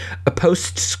 A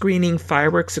post-screening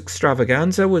fireworks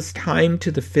extravaganza was timed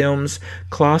to the film's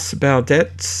Klaus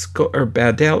Badet's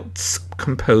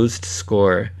composed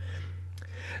score.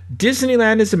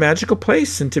 Disneyland is a magical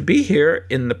place, and to be here,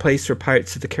 in the place where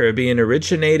Pirates of the Caribbean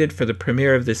originated for the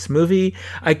premiere of this movie,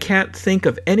 I can't think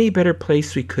of any better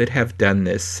place we could have done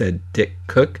this, said Dick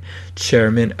Cook,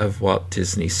 chairman of Walt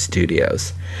Disney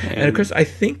Studios. And of course, I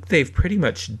think they've pretty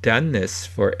much done this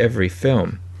for every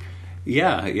film.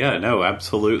 Yeah, no,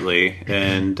 absolutely.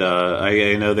 And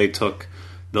I know they took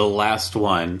the last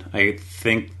one. I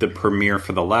think the premiere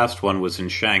for the last one was in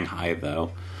Shanghai,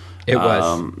 though. It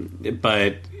was.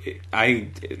 But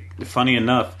funny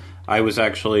enough, I was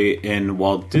actually in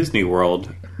Walt Disney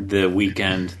World the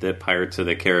weekend that Pirates of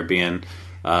the Caribbean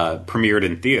premiered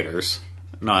in theaters.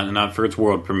 Not for its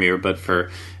world premiere, but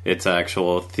for its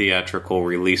actual theatrical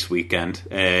release weekend.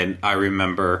 And I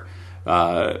remember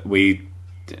I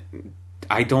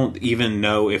don't even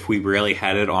know if we really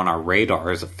had it on our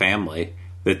radar as a family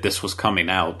that this was coming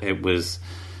out. It was,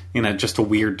 just a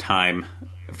weird time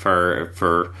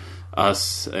for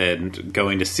us and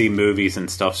going to see movies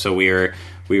and stuff. So we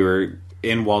were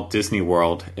in Walt Disney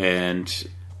World, and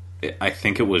I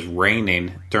think it was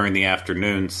raining during the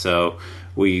afternoon. So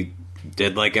we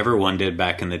did like everyone did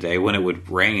back in the day when it would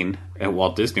rain at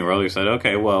Walt Disney World. We said,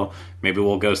 okay, well, maybe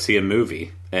we'll go see a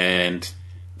movie, and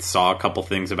saw a couple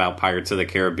things about Pirates of the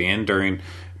Caribbean during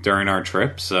our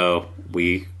trip. So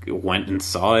we went and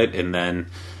saw it, and then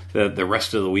the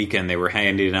rest of the weekend they were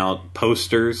handing out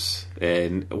posters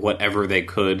and whatever they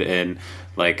could, and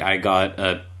like I got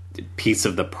a piece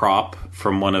of the prop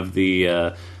from one of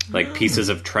the pieces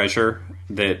of treasure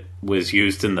that was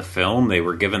used in the film. They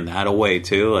were giving that away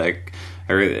too,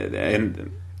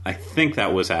 and I think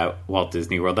that was at Walt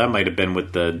Disney World. That might have been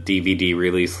with the DVD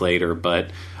release later,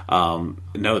 but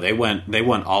no, they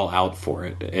went all out for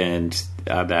it, and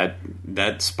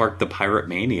that sparked the pirate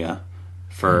mania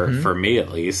for me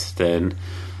at least. And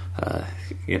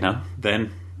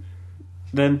then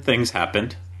things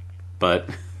happened, but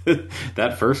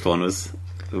that first one was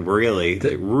really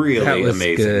that was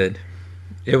amazing. Good.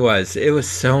 It was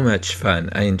so much fun.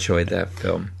 I enjoyed that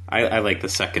film. I like the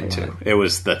second too. It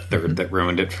was the third that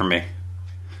ruined it for me.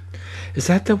 Is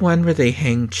that the one where they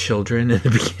hang children in the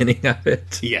beginning of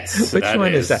it? Yes. Which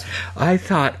one is that? I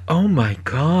thought, oh my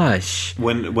gosh.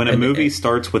 When a movie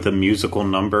starts with a musical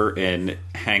number and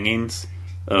hangings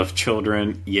of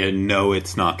children, you know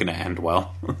it's not going to end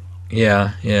well.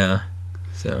 Yeah.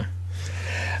 So,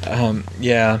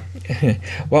 yeah.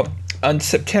 Well, on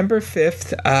September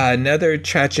 5th, another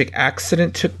tragic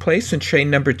accident took place when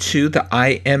train number 2, the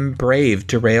I Am Brave,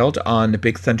 derailed on the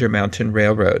Big Thunder Mountain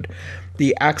Railroad.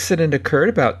 The accident occurred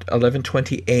about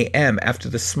 11:20 a.m. after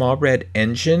the small red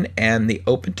engine and the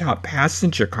open-top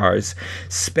passenger cars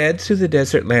sped through the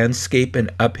desert landscape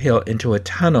and uphill into a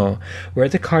tunnel where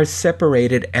the cars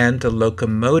separated and the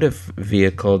locomotive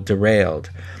vehicle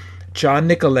derailed. John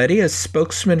Nicoletti, a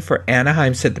spokesman for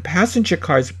Anaheim, said the passenger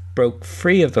cars broke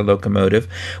free of the locomotive,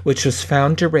 which was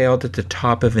found derailed at the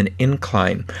top of an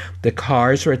incline. The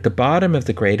cars were at the bottom of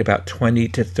the grade, about 20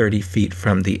 to 30 feet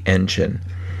from the engine.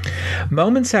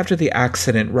 Moments after the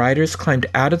accident, riders climbed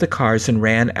out of the cars and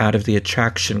ran out of the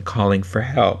attraction, calling for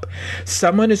help.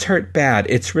 "Someone is hurt bad.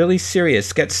 It's really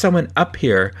serious. Get someone up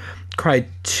here," cried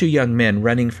 2 young men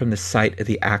running from the site of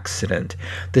the accident.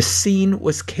 The scene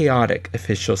was chaotic,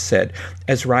 officials said,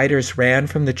 as riders ran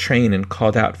from the train and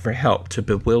called out for help to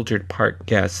bewildered park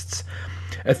guests.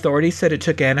 Authorities said it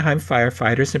took Anaheim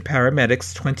firefighters and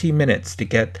paramedics 20 minutes to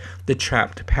get the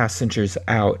trapped passengers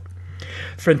out.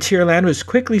 Frontierland was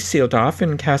quickly sealed off,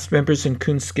 and cast members in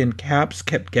coonskin caps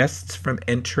kept guests from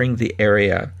entering the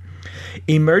area.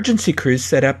 Emergency crews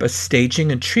set up a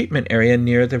staging and treatment area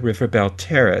near the Riverbell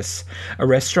Terrace, a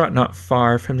restaurant not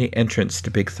far from the entrance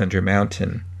to Big Thunder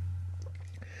Mountain.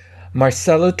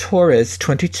 Marcelo Torres,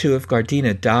 22, of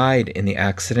Gardena, died in the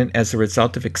accident as a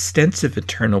result of extensive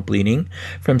internal bleeding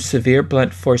from severe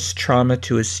blunt force trauma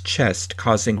to his chest,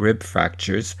 causing rib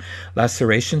fractures,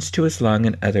 lacerations to his lung,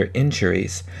 and other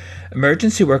injuries.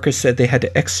 Emergency workers said they had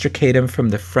to extricate him from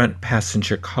the front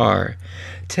passenger car.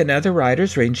 10 other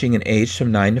riders, ranging in age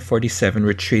from 9 to 47,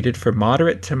 were treated for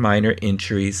moderate to minor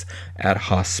injuries at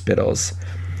hospitals.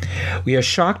 "We are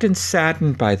shocked and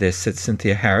saddened by this," said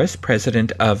Cynthia Harris,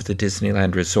 president of the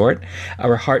Disneyland Resort.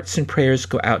 "Our hearts and prayers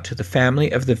go out to the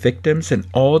family of the victims and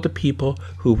all the people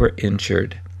who were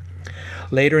injured."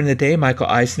 Later in the day, Michael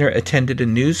Eisner attended a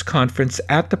news conference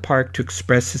at the park to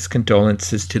express his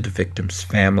condolences to the victims'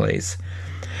 families.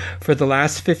 "For the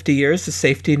last 50 years, the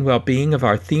safety and well-being of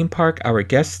our theme park, our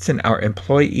guests, and our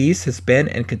employees has been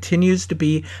and continues to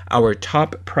be our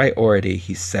top priority,"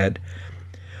 he said.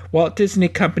 Walt Disney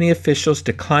Company officials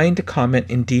declined to comment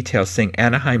in detail, saying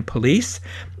Anaheim Police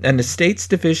and the state's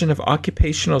Division of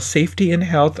Occupational Safety and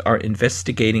Health are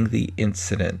investigating the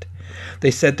incident.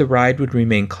 They said the ride would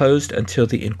remain closed until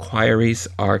the inquiries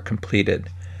are completed.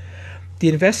 The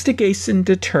investigation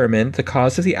determined the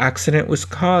cause of the accident was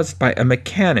caused by a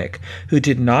mechanic who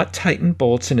did not tighten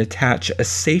bolts and attach a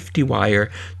safety wire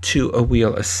to a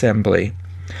wheel assembly.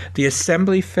 The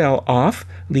assembly fell off,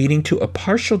 leading to a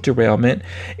partial derailment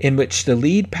in which the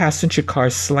lead passenger car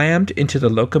slammed into the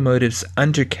locomotive's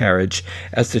undercarriage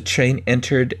as the train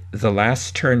entered the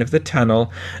last turn of the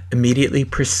tunnel, immediately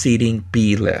preceding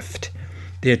B-lift.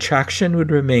 The attraction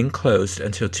would remain closed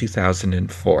until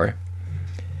 2004.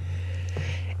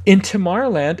 In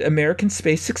Tomorrowland, American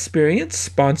Space Experience,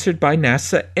 sponsored by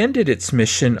NASA, ended its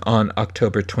mission on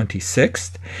October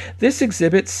 26th. This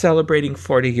exhibit, celebrating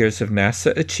 40 years of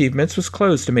NASA achievements, was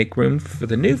closed to make room for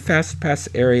the new Fast Pass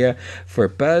area for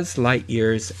Buzz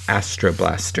Lightyear's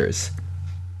Astroblasters.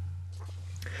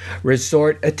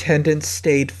 Resort attendance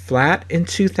stayed flat in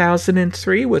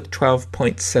 2003 with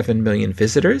 12.7 million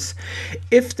visitors.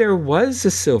 If there was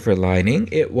a silver lining,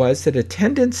 it was that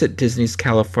attendance at Disney's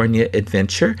California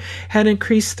Adventure had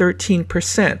increased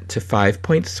 13% to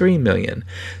 5.3 million,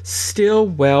 still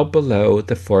well below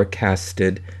the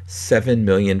forecasted 7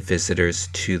 million visitors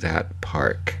to that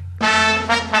park.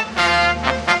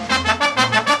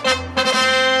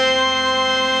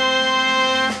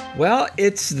 Well,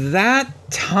 it's that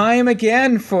time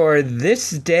again for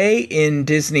this day in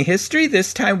Disney history.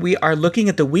 This time we are looking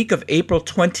at the week of April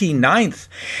 29th,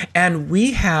 and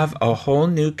we have a whole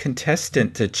new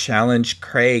contestant to challenge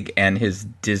Craig and his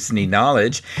Disney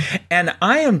knowledge. And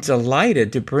I am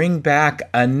delighted to bring back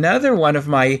another one of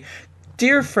my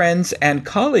dear friends and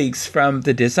colleagues from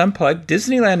the Diz Unplugged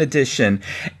Disneyland edition.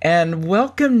 And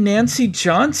welcome Nancy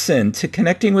Johnson to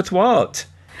Connecting with Walt.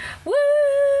 Woo!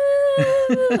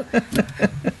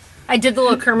 I did the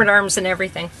little Kermit arms and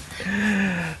everything.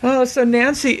 Oh, so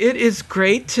Nancy, it is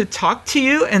great to talk to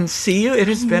you and see you. It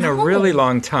has been a really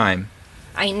long time.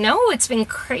 I know, it's been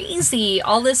crazy,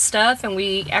 all this stuff, and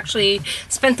we actually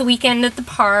spent the weekend at the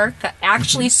park,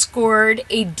 actually scored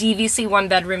a DVC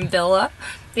one-bedroom villa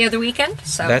the other weekend.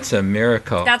 So that's a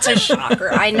miracle. That's a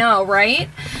shocker, I know, right?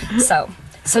 So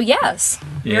yes,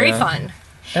 very fun.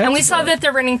 Excellent. And we saw that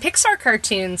they're running Pixar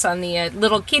cartoons on the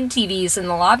little kid TVs in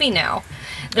the lobby now.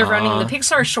 They're running the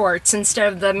Pixar shorts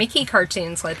instead of the Mickey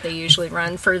cartoons like they usually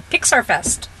run for Pixar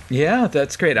Fest. Yeah,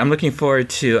 that's great. I'm looking forward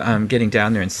to getting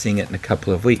down there and seeing it in a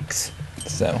couple of weeks.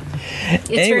 So, it's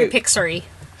very Pixar-y.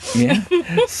 Yeah.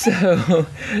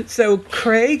 So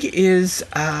Craig is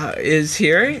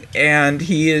here, and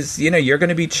he is. You're going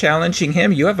to be challenging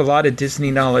him. You have a lot of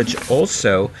Disney knowledge,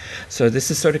 also. So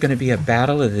this is sort of going to be a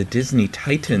battle of the Disney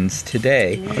Titans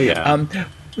today. Oh yeah.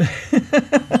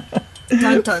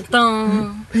 Dun, dun,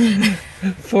 dun.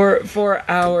 For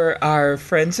our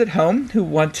friends at home who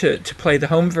want to play the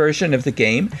home version of the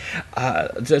game,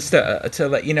 just to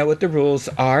let you know what the rules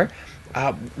are.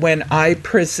 When I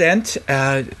present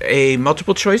a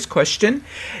multiple choice question,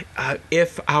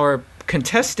 if our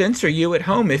contestants or you at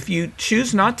home, if you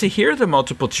choose not to hear the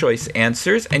multiple choice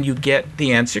answers and you get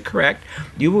the answer correct,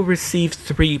 you will receive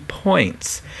 3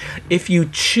 points. If you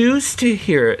choose to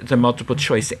hear the multiple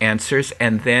choice answers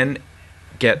and then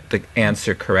get the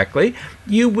answer correctly,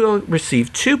 you will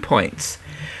receive 2 points.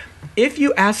 If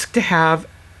you ask to have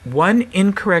one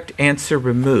incorrect answer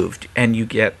removed and you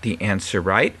get the answer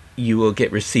right, you will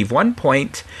receive 1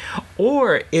 point.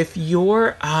 Or if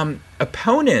your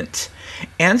opponent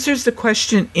answers the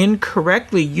question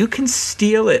incorrectly, you can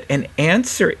steal it and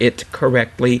answer it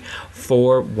correctly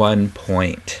for 1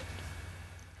 point.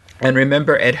 And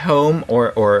remember, at home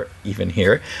or even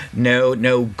here, no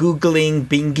Googling,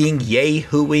 Binging,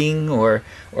 Yahooing, or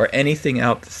anything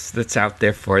else that's out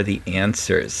there for the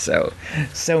answers.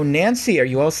 So Nancy, are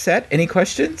you all set? Any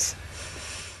questions?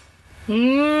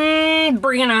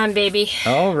 Bring it on, baby.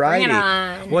 All righty. Bring it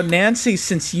on. Well, Nancy,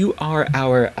 since you are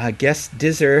our guest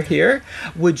dizzer here,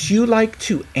 would you like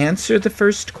to answer the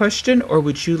first question, or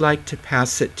would you like to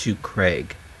pass it to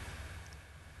Craig?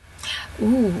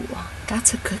 Ooh,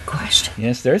 that's a good question.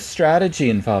 Yes, there's strategy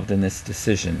involved in this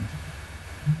decision.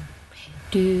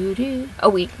 Oh,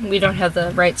 we don't have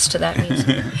the rights to that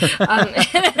music. I'm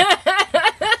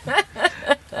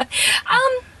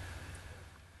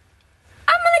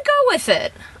gonna go with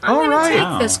it. I'm gonna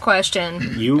take this question.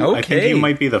 I think you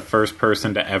might be the first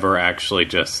person to ever actually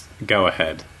just go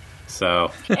ahead.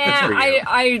 So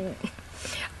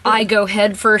I go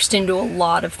head first into a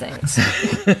lot of things.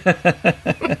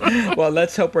 Well,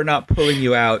 let's hope we're not pulling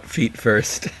you out feet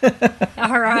first.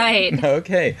 All right.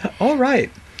 Okay. All right.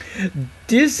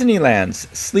 Disneyland's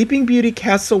Sleeping Beauty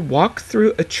Castle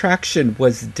walk-through attraction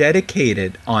was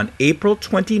dedicated on April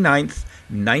 29th,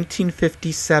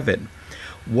 1957.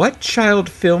 What child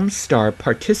film star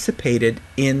participated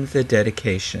in the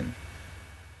dedication?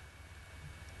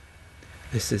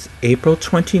 This is April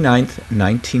 29th,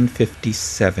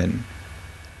 1957.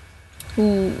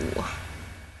 Ooh.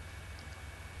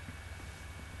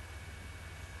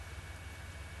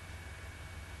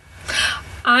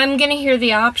 I'm going to hear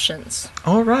the options.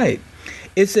 All right.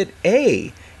 Is it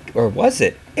A, or was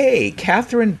it A,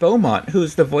 Catherine Beaumont,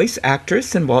 who's the voice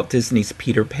actress in Walt Disney's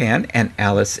Peter Pan and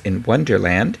Alice in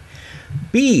Wonderland?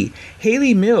 B,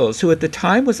 Haley Mills, who at the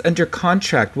time was under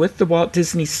contract with the Walt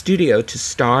Disney Studio to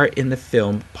star in the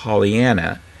film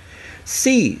Pollyanna?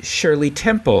 C, Shirley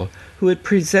Temple, who had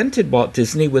presented Walt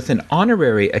Disney with an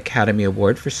honorary Academy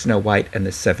Award for Snow White and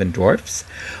the Seven Dwarfs?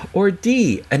 Or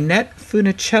D, Annette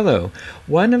Funicello,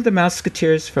 one of the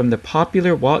Mouseketeers from the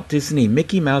popular Walt Disney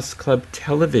Mickey Mouse Club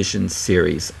television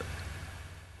series?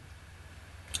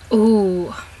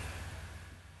 Ooh.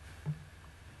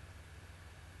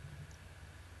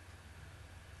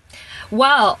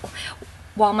 Well,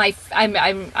 while I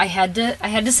had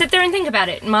to sit there and think about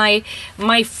it. My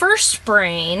first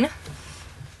brain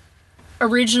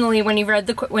originally, when you read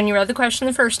the question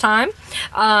the first time,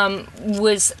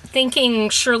 was thinking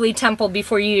Shirley Temple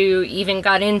before you even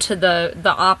got into the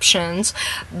options,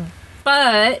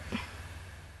 but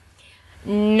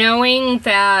knowing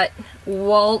that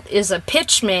Walt is a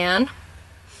pitchman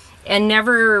and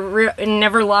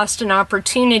never lost an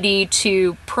opportunity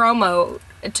to promote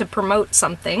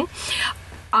something,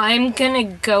 I'm gonna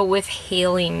go with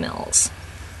Haley Mills.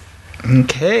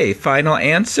 Okay, final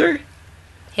answer?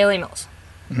 Haley Mills.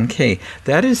 Okay,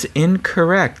 that is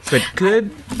incorrect, but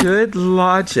good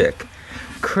logic.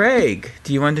 Craig,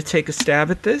 do you want to take a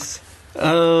stab at this?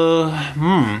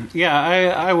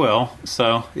 Yeah, I will.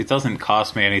 So it doesn't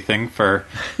cost me anything for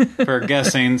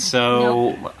guessing.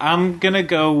 So nope. I'm gonna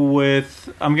go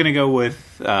with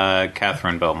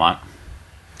Catherine Beaumont.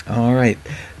 All right,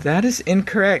 that is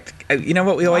incorrect. You know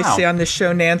what we always say on this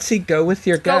show, Nancy? Go with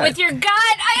your gut. Go with your gut.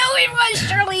 I know it was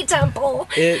Shirley Temple.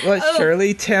 It was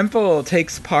Shirley Temple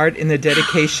takes part in the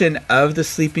dedication of the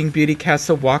Sleeping Beauty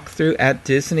Castle walkthrough at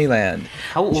Disneyland.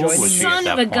 How old was she at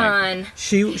that point? Gun.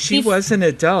 She was an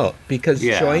adult because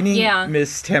joining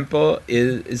Miss Temple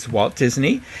is Walt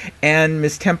Disney, and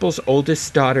Miss Temple's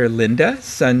oldest daughter Linda,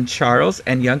 son Charles,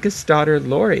 and youngest daughter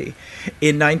Lori.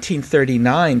 In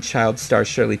 1939, child star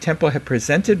Shirley Temple had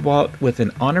presented Walt with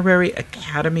an honorary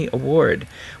Academy Award,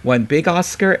 won Big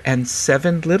Oscar and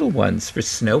 7 Little Ones for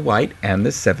Snow White and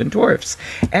the 7 Dwarfs.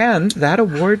 And that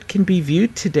award can be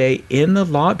viewed today in the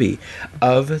lobby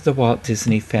of the Walt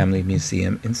Disney Family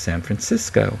Museum in San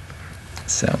Francisco.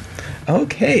 So,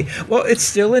 okay. Well, it's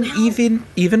still an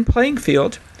even playing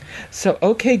field. So,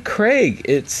 okay, Craig,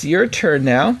 it's your turn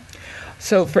now.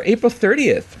 So, for April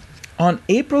 30th, on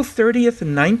April 30th,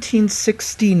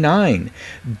 1969,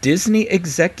 Disney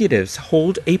executives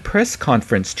hold a press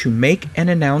conference to make an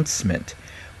announcement.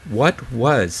 What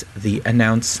was the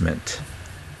announcement?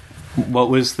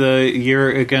 What was the year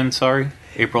again? Sorry,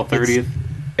 April 30th?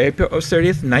 April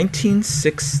 30th,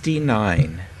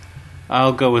 1969.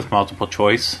 I'll go with multiple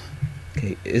choice.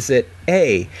 Okay, is it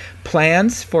A,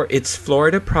 plans for its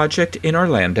Florida project in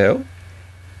Orlando?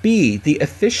 B, the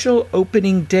official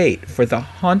opening date for the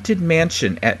Haunted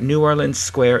Mansion at New Orleans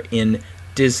Square in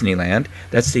Disneyland.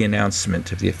 That's the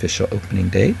announcement of the official opening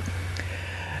date.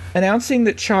 Announcing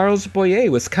that Charles Boyer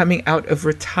was coming out of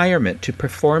retirement to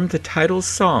perform the title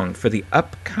song for the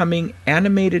upcoming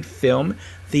animated film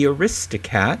The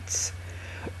Aristocats.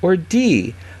 Or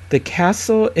D, the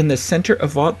castle in the center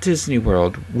of Walt Disney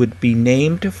World would be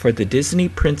named for the Disney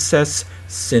princess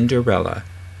Cinderella.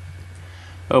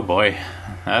 Oh boy,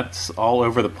 that's all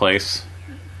over the place.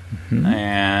 Mm-hmm.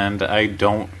 And I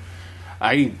don't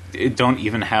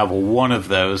even have one of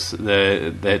those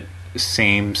that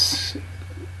seems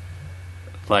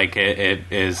like it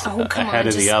is ahead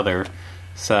of the other.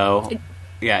 So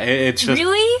it's just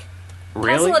really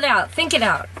puzzle it out, think it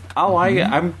out. Oh,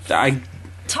 I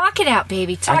talk it out,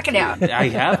 baby. Talk it out. I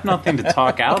have nothing to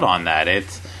talk out on that.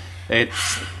 It's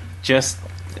just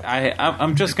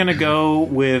I'm just gonna go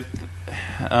with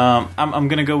I'm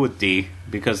gonna go with D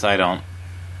because I don't.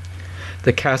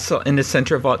 The castle in the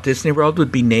center of Walt Disney World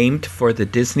would be named for the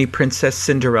Disney princess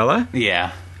Cinderella?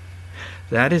 Yeah.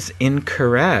 That is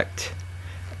incorrect.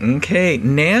 Okay,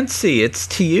 Nancy, it's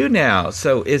to you now.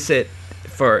 So is it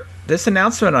for this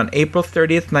announcement on April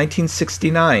 30th,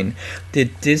 1969,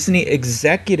 did Disney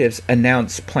executives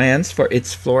announce plans for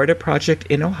its Florida project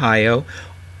in Ohio,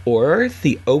 or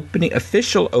the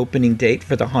official opening date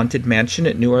for the Haunted Mansion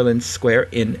at New Orleans Square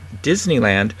in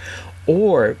Disneyland,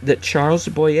 or that Charles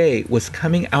Boyer was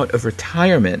coming out of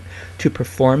retirement to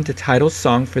perform the title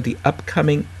song for the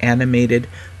upcoming animated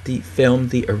film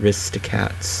The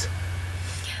Aristocats?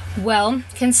 Well,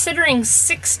 considering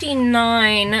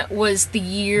 69 was the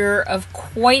year of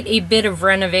quite a bit of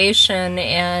renovation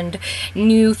and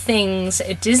new things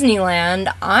at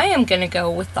Disneyland, I am going to go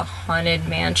with the Haunted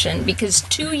Mansion, because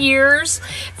 2 years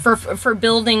for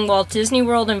building Walt Disney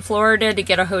World in Florida to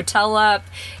get a hotel up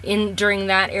during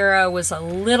that era was a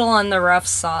little on the rough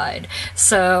side.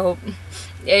 So,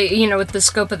 with the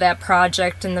scope of that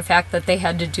project and the fact that they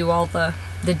had to do all the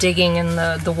digging and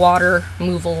the water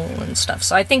removal and stuff.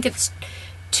 So I think it's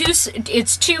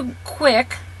too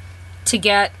quick to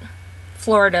get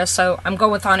Florida, so I'm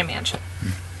going with Haunted Mansion.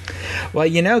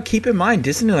 Well, keep in mind,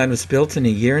 Disneyland was built in a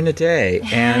year and a day,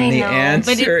 and the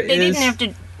answer is... They didn't have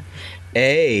to...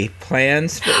 A,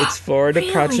 plans for its Florida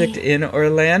project in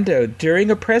Orlando. During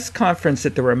a press conference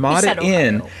at the Ramada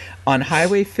Inn on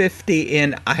Highway 50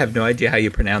 in, I have no idea how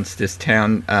you pronounce this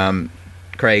town,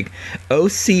 Craig,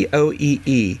 Ocoee.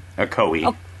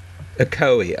 Ocoee.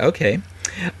 Ocoee, okay.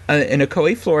 In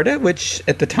Ocoee, Florida, which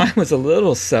at the time was a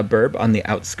little suburb on the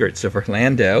outskirts of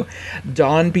Orlando,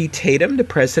 Don B. Tatum, the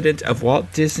president of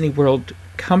Walt Disney World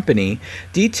Company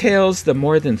details the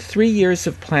more than 3 years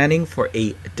of planning for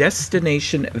a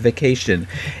destination vacation.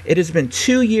 It has been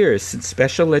 2 years since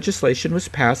special legislation was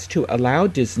passed to allow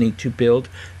Disney to build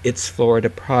its Florida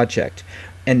project.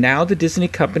 And now the Disney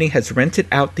Company has rented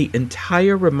out the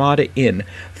entire Ramada Inn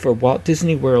for Walt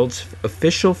Disney World's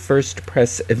official first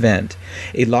press event.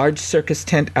 A large circus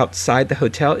tent outside the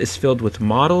hotel is filled with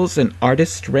models and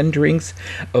artist renderings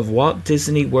of Walt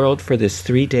Disney World for this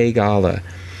 3-day gala.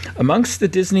 Amongst the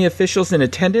Disney officials in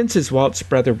attendance is Walt's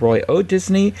brother Roy O.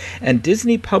 Disney and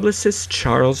Disney publicist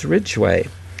Charles Ridgway.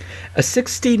 A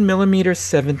 16mm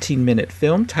 17-minute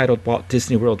film titled Walt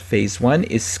Disney World Phase 1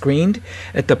 is screened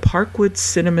at the Parkwood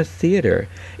Cinema Theater.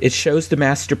 It shows the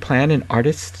master plan and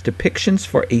artists' depictions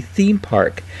for a theme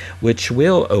park, which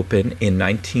will open in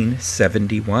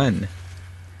 1971.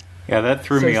 Yeah, that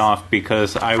threw me off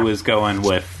because I was going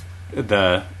with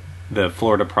the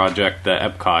Florida project, the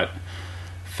Epcot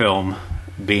film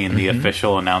being the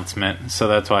official announcement, so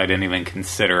that's why I didn't even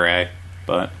consider it.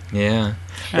 But yeah.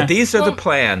 But these are the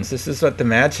plans. This is what the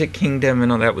Magic Kingdom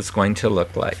and all that was going to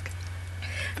look like.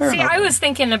 See, I was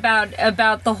thinking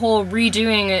about the whole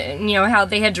redoing, how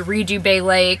they had to redo Bay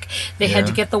Lake. They had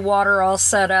to get the water all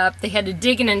set up. They had to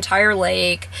dig an entire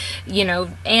lake,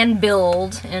 and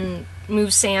build and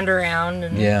move sand around.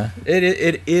 And yeah,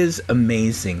 it is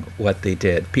amazing what they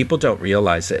did. People don't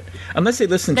realize it unless they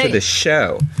listen to the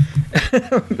show.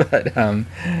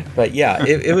 but yeah,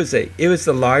 it was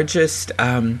the largest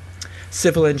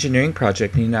civil engineering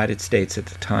project in the United States at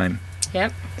the time.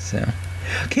 Yep. So,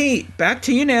 okay, back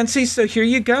to you, Nancy. So here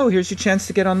you go. Here's your chance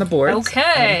to get on the board.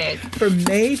 Okay. For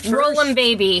May 1st. Rollin',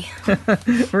 baby.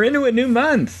 We're into a new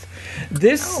month.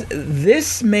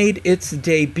 This made its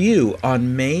debut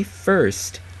on May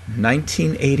 1st,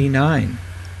 1989.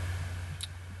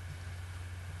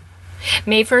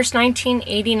 May 1st,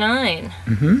 1989.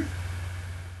 Mm-hmm.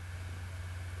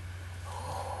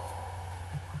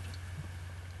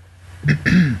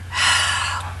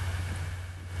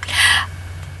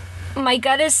 My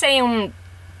gut is saying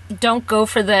don't go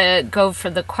for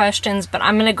the questions, but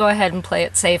I'm going to go ahead and play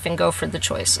it safe and go for the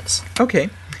choices. Okay.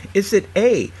 Is it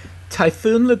A,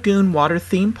 Typhoon Lagoon Water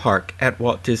Theme Park at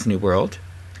Walt Disney World?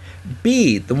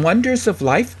 B, the Wonders of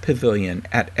Life Pavilion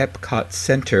at Epcot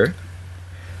Center?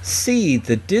 C,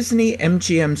 the Disney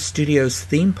MGM Studios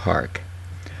theme park?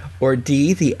 Or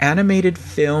D, the animated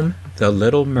film The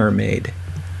Little Mermaid?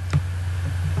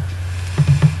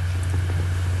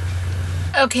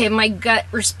 Okay, my gut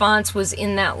response was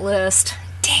in that list.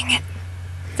 Dang it.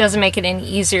 Doesn't make it any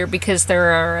easier because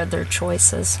there are other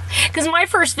choices. Because my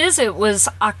first visit was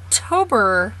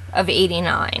October of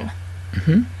 89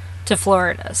 to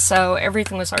Florida, so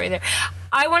everything was already there.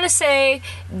 I want to say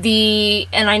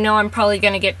and I know I'm probably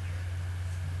going to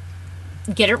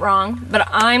get it wrong, but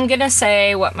I'm going to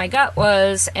say what my gut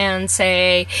was and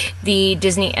say the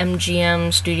Disney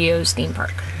MGM Studios theme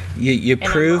park. You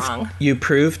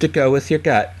proved to go with your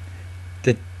gut.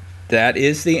 That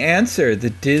is the answer. The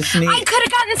Disney. I could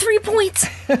have gotten 3 points.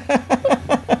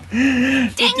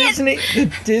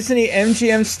 The Disney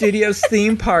MGM Studios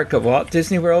theme park at Walt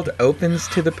Disney World opens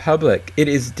to the public. It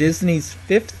is Disney's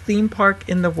 5th theme park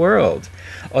in the world.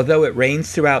 Although it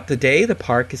rains throughout the day, the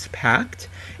park is packed.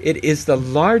 It is the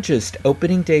largest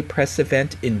opening day press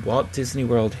event in Walt Disney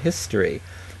World history.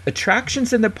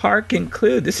 Attractions in the park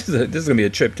include, this is going to be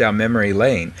a trip down memory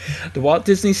lane, the Walt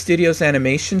Disney Studios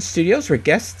Animation Studios, where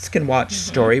guests can watch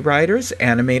story writers,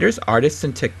 animators, artists,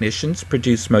 and technicians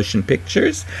produce motion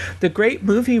pictures, the Great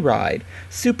Movie Ride,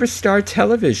 Superstar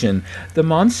Television, the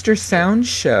Monster Sound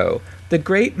Show, the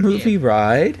Great Movie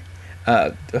Ride,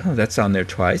 that's on there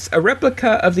twice. A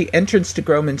replica of the entrance to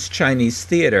Grauman's Chinese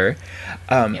Theater.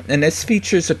 And this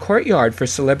features a courtyard for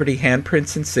celebrity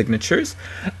handprints and signatures.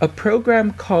 A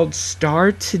program called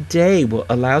Star Today will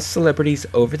allow celebrities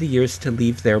over the years to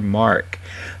leave their mark.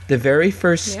 The very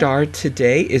first Star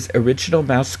Today is original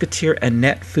Mouseketeer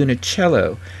Annette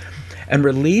Funicello. And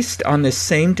released on the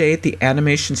same day at the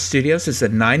Animation Studios is a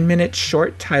 9-minute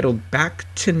short titled Back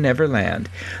to Neverland.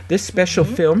 This special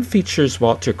film features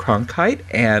Walter Cronkite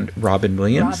and Robin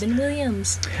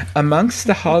Williams. Amongst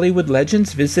the Hollywood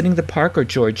legends visiting the park are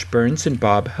George Burns and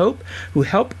Bob Hope, who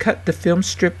helped cut the film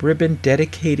strip ribbon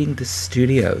dedicating the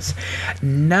studios.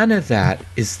 None of that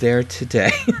is there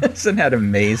today. Isn't that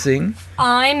amazing?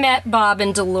 I met Bob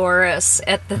and Dolores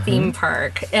at the theme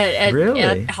park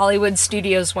at Hollywood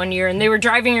Studios one year, and they were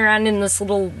driving around in this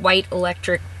little white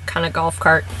electric kind of golf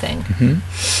cart thing.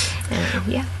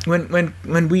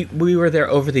 When we were there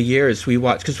over the years, we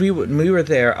watched, because we were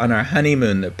there on our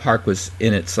honeymoon. The park was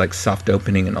in its like soft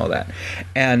opening and all that,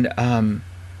 and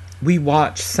we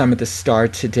watched some of the Star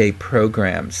Today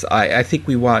programs. I think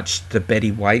we watched the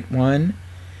Betty White one,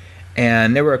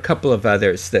 and there were a couple of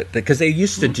others that because they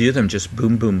used to do them just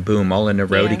boom, boom, boom all in a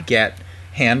row to get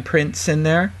handprints in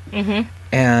there. Mm-hmm.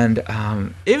 And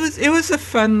it was a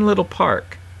fun little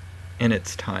park in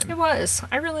its time. It was.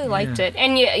 I really liked it.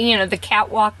 And you know, the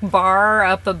catwalk bar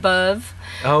up above.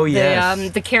 Oh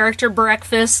yes. The character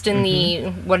breakfast in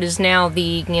the what is now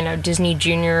the Disney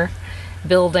Junior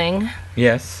building.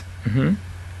 Yes. Mm-hmm.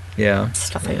 Yeah.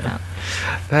 Stuff like that.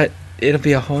 But it'll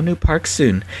be a whole new park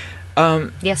soon.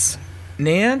 Yes.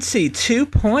 Nancy, 2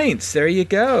 points. There you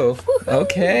go. Woo-hoo.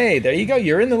 Okay, there you go.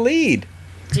 You're in the lead.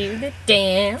 Do the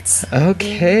dance.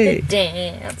 Okay. Do the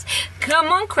dance. Come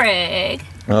on, Craig.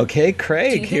 Okay,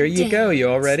 Craig, here you go. You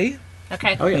all ready?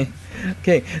 Okay. Oh, yeah.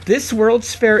 Okay. This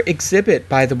World's Fair exhibit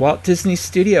by the Walt Disney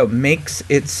Studio makes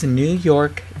its New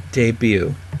York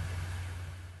debut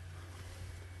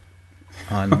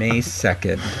on May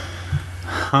 2nd.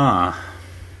 Huh.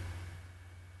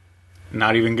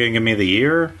 Not even going to give me the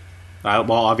year?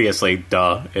 Well, obviously,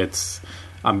 duh.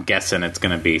 I'm guessing it's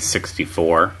going to be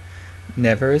 64.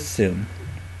 Never assume.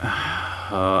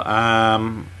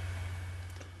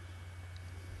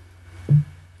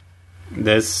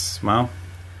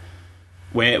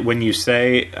 When you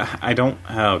say, I don't,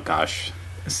 oh gosh.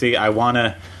 See,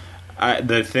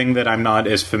 the thing that I'm not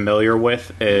as familiar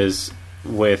with is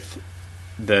with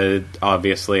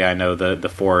obviously I know the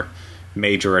 4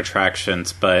 major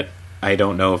attractions, but I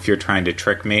don't know if you're trying to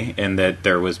trick me in that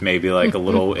there was maybe like a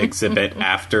little exhibit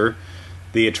after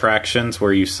the attractions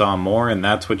where you saw more, and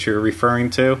that's what you're referring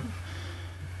to.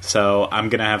 So I'm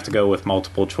going to have to go with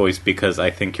multiple choice because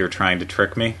I think you're trying to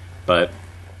trick me, but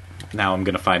now I'm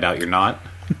going to find out you're not.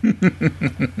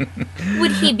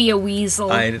 Would he be a weasel?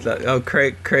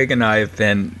 Craig and I have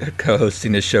been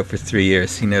co-hosting this show for 3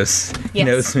 years. He knows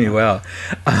me well.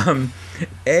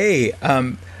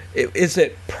 Is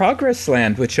it Progress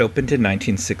Land, which opened in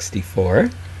 1964?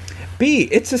 B,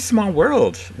 It's a Small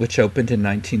World, which opened in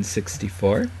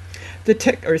 1964.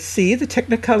 C, the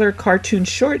Technicolor cartoon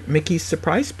short Mickey's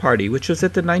Surprise Party, which was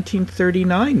at the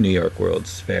 1939 New York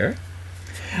World's Fair.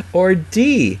 Or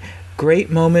D, Great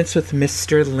Moments with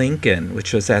Mr. Lincoln,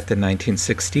 which was at the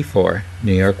 1964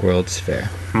 New York World's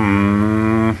Fair.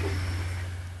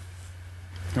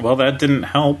 Well, that didn't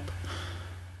help.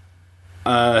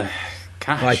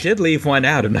 Gosh. Well, I did leave one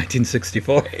out of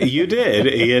 1964. You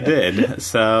did.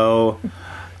 So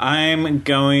I'm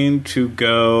going to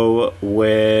go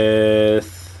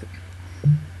with...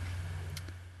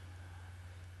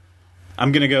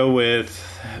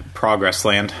 Progress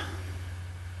Land.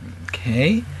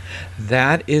 Okay.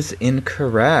 That is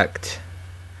incorrect.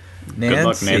 Nancy. Good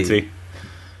luck, Nancy.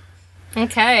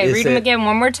 Okay, read them again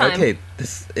one more time. Okay,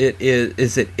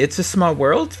 is it It's a Small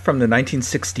World from the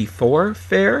 1964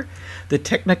 fair? The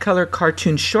Technicolor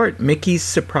cartoon short Mickey's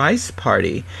Surprise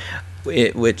Party,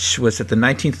 which was at the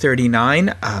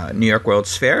 1939 New York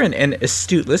World's Fair, and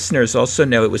astute listeners also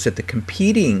know it was at the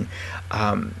competing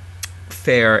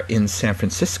fair in San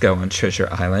Francisco on Treasure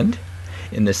Island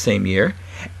in the same year.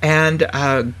 And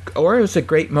or it was a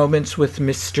Great Moments with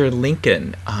Mr.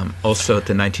 Lincoln, also at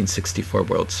the 1964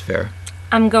 World's Fair.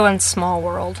 I'm going Small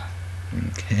World.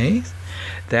 Okay,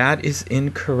 that is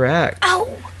incorrect.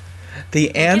 Oh!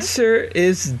 The answer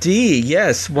is D.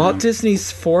 Yes, Walt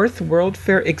Disney's 4th World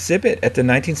Fair exhibit at the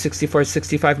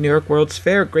 1964-65 New York World's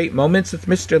Fair, Great Moments with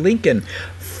Mr. Lincoln,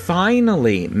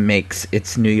 finally makes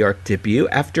its New York debut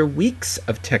after weeks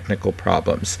of technical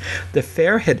problems. The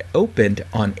fair had opened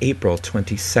on April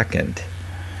 22nd.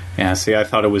 Yeah, see, I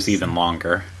thought it was even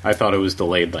longer. I thought it was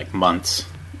delayed like months.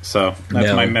 So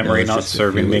that's my memory not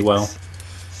serving me well.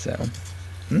 So,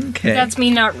 okay. That's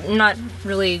me not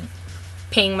really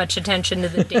paying much attention to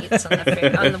the dates on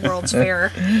the World's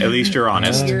Fair. At least you're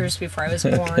honest. Years before I was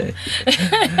born.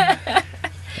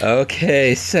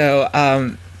 Okay, so,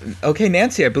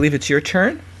 Nancy, I believe it's your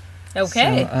turn.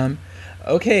 Okay. So,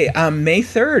 May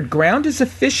 3rd, ground is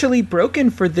officially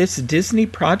broken for this Disney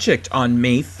project on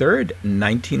May 3rd,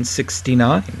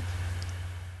 1969.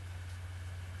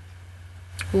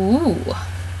 Ooh.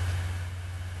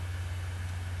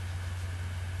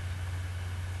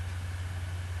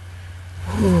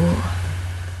 Ooh.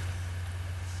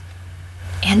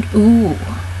 And ooh.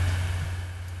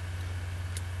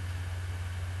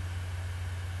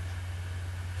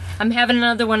 I'm having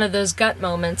another one of those gut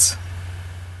moments.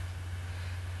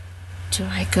 Do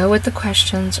I go with the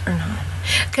questions or not?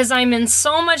 Because I'm in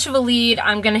so much of a lead,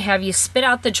 I'm going to have you spit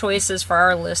out the choices for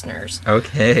our listeners.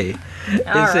 Okay.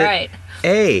 All right.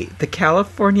 A, the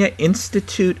California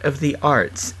Institute of the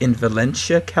Arts in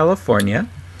Valencia, California.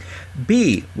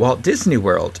 B, Walt Disney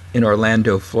World in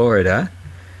Orlando, Florida.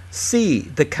 C,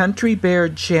 the Country Bear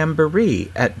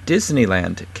Jamboree at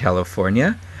Disneyland,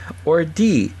 California. Or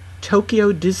D,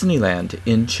 Tokyo Disneyland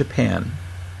in Japan.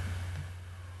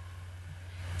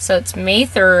 So it's May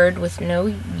 3rd with no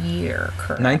year,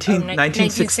 correct?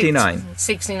 1969.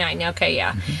 69, okay,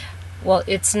 yeah. Well,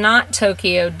 it's not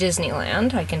Tokyo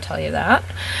Disneyland, I can tell you that.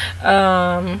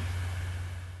 And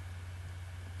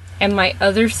my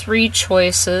other three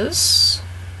choices...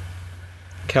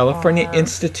 California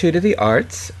Institute of the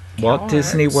Arts, Walt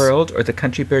Disney World, or the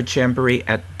Country Bear Jamboree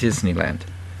at Disneyland.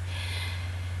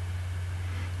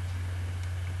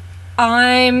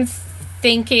 I'm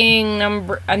thinking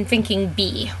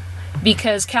B,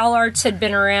 because CalArts had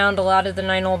been around. A lot of the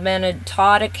 9 old men had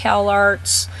taught at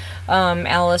CalArts.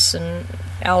 Alice and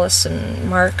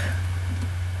Mark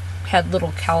had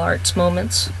little CalArts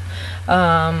moments.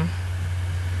 I'm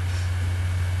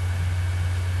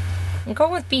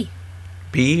going with B.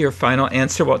 B, your final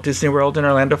answer, Walt Disney World in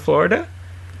Orlando, Florida?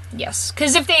 Yes,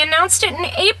 because if they announced it in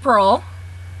April,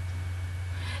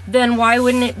 then why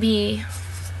wouldn't it be...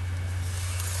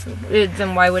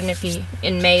 Then why wouldn't it be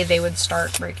in May they would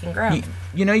start breaking ground?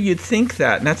 You know, you'd think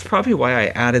that, and that's probably why I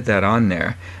added that on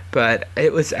there. But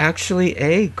it was actually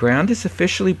A. Ground is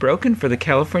officially broken for the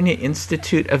California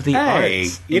Institute of the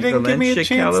Arts. You didn't give me a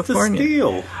chance to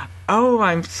steal. Oh,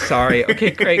 I'm sorry.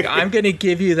 Okay, Craig, I'm going to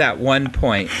give you that 1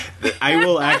 point. I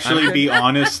will actually be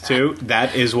honest, too.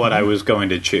 That is what I was going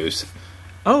to choose.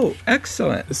 Oh,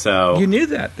 excellent. So you knew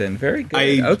that then. Very good.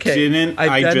 I've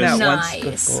done that once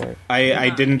before. I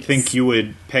didn't think you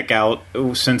would pick out,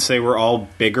 since they were all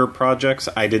bigger projects,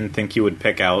 I didn't think you would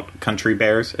pick out Country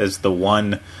Bears as the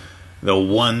one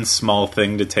small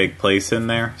thing to take place in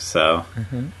there. So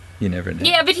you never know.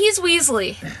 Yeah, but he's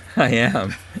Weasley. I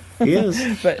am. He is.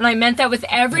 And I meant that with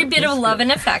every bit of love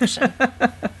and affection.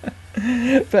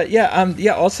 But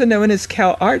also known as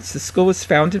CalArts, the school was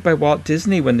founded by Walt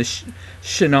Disney when the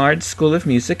Chouinard School of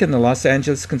Music and the Los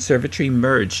Angeles Conservatory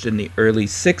merged in the early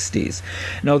 60s.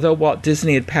 And although Walt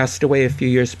Disney had passed away a few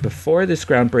years before this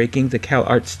groundbreaking, the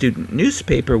CalArts student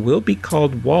newspaper will be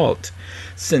called Walt,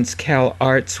 since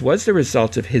CalArts was the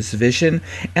result of his vision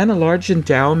and a large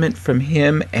endowment from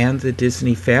him and the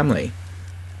Disney family.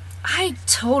 I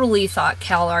totally thought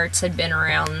CalArts had been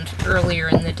around earlier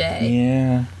in the day.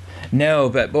 Yeah. No,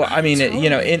 but well, I mean, totally.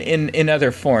 In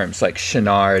other forms like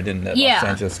Chouinard and the Los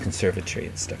Angeles Conservatory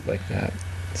and stuff like that.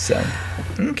 So,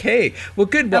 okay, well,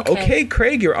 good. Well, okay,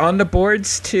 Craig, you're on the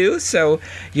boards too. So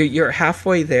you're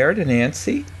halfway there to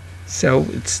Nancy. So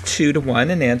it's 2-1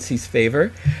 in Nancy's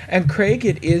favor. And Craig,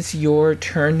 it is your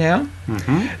turn now.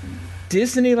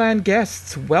 Disneyland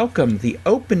guests welcome the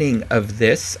opening of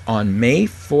this on May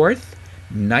 4th,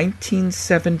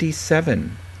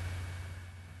 1977.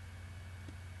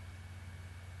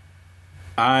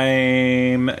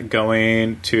 I'm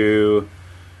going to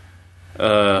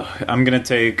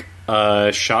take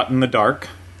a shot in the dark,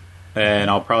 and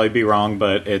I'll probably be wrong,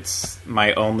 but it's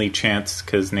my only chance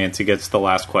because Nancy gets the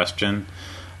last question.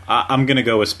 I'm going to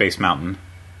go with Space Mountain.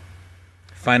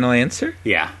 Final answer?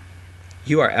 Yeah.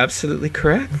 You are absolutely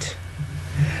correct.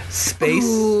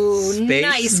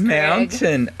 Space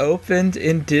Mountain opened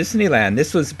in Disneyland.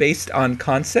 This was based on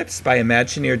concepts by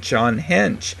Imagineer John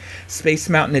Hench. Space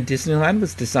Mountain at Disneyland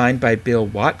was designed by Bill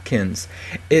Watkins.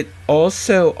 It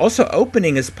also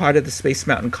opening as part of the Space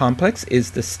Mountain complex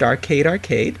is the Starcade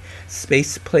Arcade,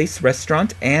 Space Place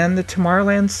Restaurant, and the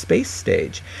Tomorrowland Space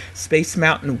Stage. Space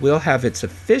Mountain will have its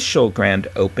official grand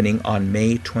opening on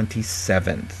May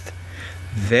 27th.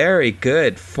 Very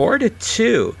good.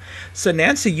 4-2. So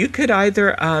Nancy, you could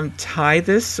either tie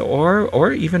this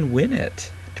or even win it,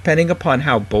 depending upon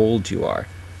how bold you are.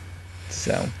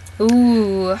 So.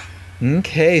 Ooh.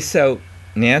 Okay, so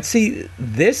Nancy,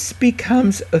 this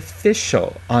becomes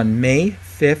official on May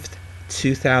 5th,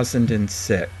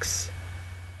 2006.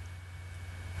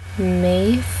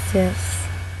 May 5th,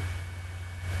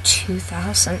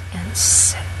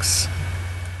 2006.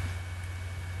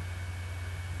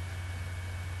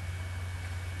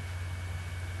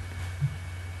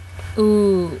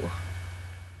 Ooh.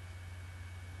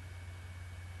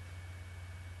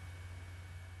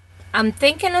 I'm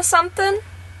thinking of something.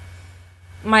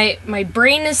 My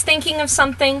brain is thinking of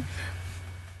something.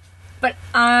 But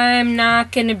I'm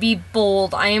not going to be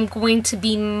bold. I am going to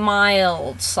be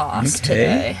mild sauce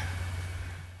today.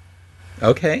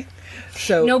 Okay.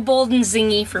 So no bold and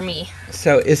zingy for me.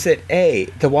 So is it A,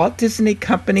 the Walt Disney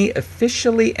Company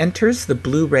officially enters the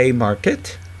Blu-ray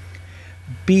market?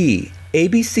 B,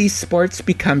 ABC Sports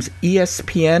becomes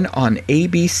ESPN on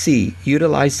ABC,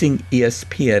 utilizing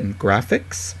ESPN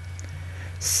graphics.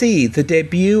 C. The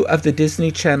debut of the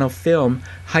Disney Channel film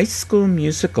High School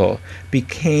Musical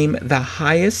became the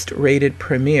highest-rated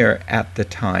premiere at the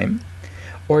time.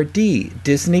 Or D.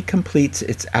 Disney completes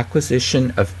its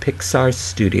acquisition of Pixar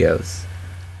Studios.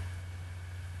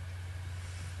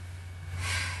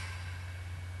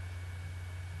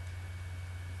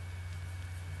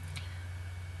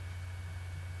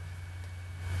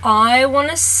 I want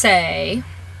to say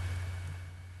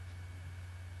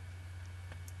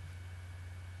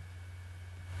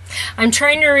I'm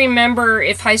trying to remember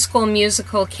if High School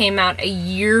Musical came out a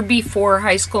year before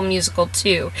High School Musical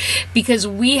 2, because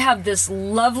we have this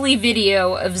lovely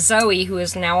video of Zoe, who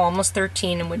is now almost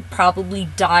 13 and would probably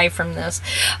die from this,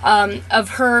 of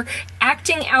her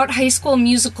acting out High School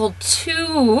Musical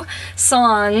 2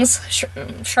 songs,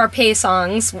 Sharpay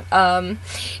songs,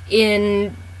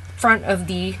 in front of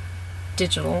the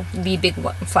big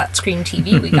flat screen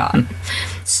TV we got.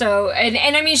 So,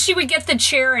 and I mean, she would get the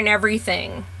chair and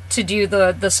everything to do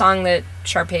the song that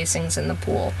Sharpay sings in the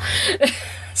pool.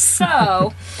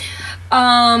 So,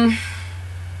 but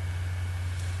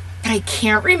I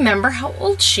can't remember how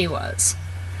old she was.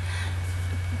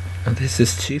 Oh, this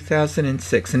is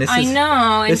 2006, and I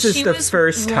know. And this is the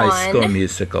first High School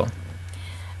Musical.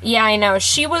 Yeah, I know.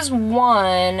 She was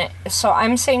 1, so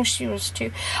I'm saying she was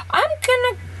 2. I'm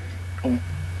gonna...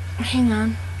 Hang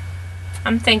on.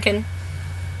 I'm thinking.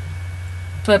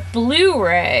 But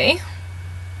Blu-ray...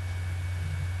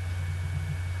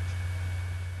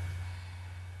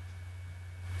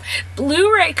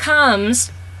 Blu-ray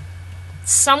comes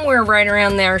somewhere right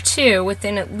around there, too,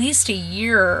 within at least a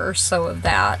year or so of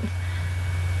that.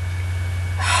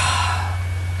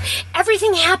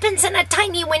 Everything happens in a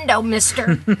tiny window,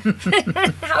 mister.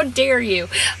 How dare you?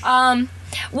 Well,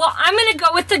 I'm going to go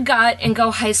with the gut and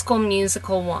go High School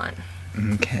Musical 1.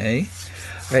 Okay.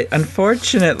 Right.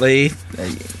 Unfortunately,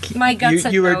 my gut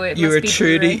said you were no, you were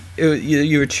true to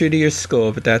you were true to your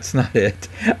school, but that's not it.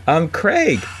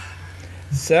 Craig.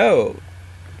 So,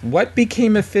 what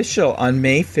became official on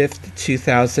May 5th,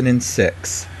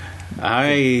 2006?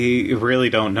 I really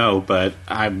don't know, but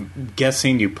I'm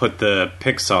guessing you put the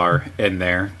Pixar in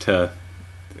there to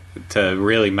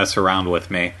really mess around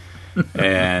with me.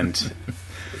 And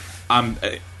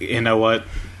you know what?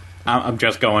 I'm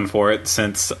just going for it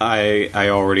since I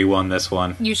already won this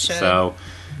one. You should. So,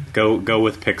 go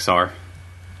with Pixar.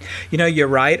 You know, you're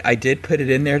right. I did put it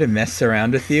in there to mess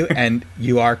around with you, and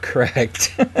you are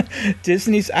correct.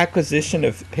 Disney's acquisition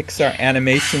of Pixar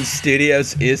Animation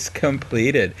Studios is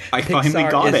completed. I finally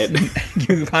got it.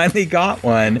 You finally got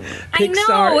one. Pixar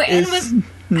I know, is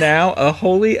now a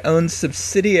wholly owned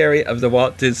subsidiary of the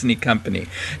Walt Disney Company.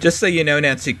 Just so you know,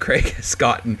 Nancy, Craig has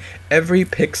gotten every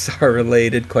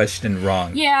Pixar-related question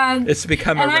wrong. Yeah. It's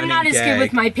become a running gag. And I'm not as good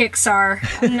with my Pixar.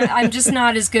 I'm just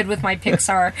not as good with my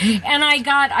Pixar. And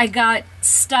I got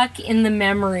stuck in the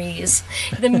memories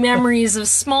of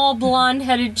small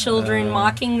blonde-headed children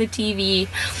mocking the TV.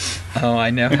 Oh, I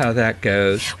know how that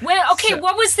goes. Well, okay,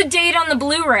 what was the date on the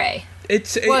Blu-ray?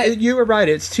 You were right.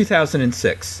 It's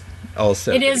 2006.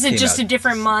 Also, it is just a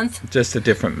different month. Just a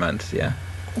different month, yeah.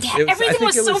 Yeah, everything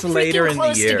was so freaking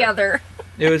close together.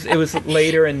 It was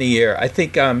later in the year. I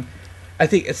think same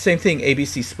thing.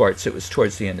 ABC Sports. It was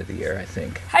towards the end of the year. I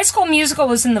think High School Musical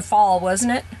was in the fall,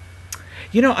 wasn't it?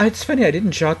 You know, it's funny. I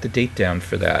didn't jot the date down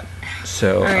for that.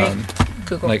 So, all right.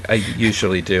 Google. Like I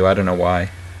usually do. I don't know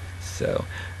why. So.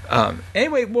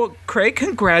 Anyway, well, Craig,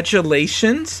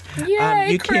 congratulations.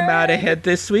 Yay, you came out ahead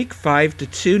this week,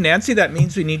 5-2. Nancy, that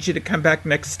means we need you to come back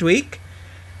next week.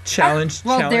 Challenge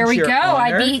there we your go.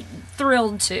 honor. I'd be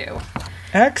thrilled to.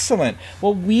 Excellent.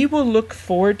 Well, we will look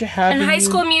forward to having High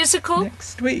School Musical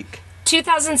next week.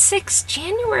 2006,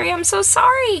 January. I'm so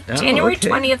sorry. January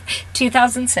 20th,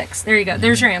 2006. There you go.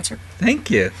 There's your answer.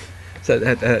 Thank you. So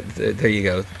there you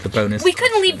go, the bonus. We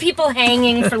couldn't leave people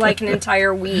hanging for like an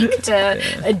entire week to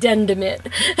addendum it.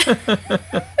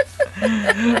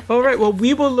 All right, well,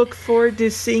 we will look forward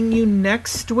to seeing you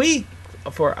next week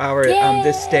for our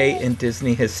This Day in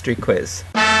Disney History quiz.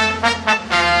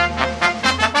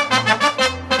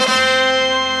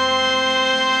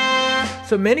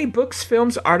 So many books,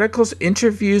 films, articles,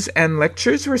 interviews, and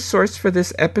lectures were sourced for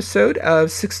this episode of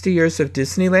 60 Years of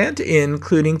Disneyland,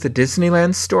 including The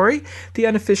Disneyland Story, The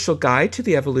Unofficial Guide to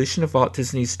the Evolution of Walt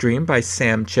Disney's Dream by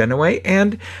Sam Genoway,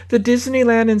 and The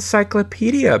Disneyland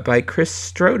Encyclopedia by Chris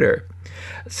Stroder.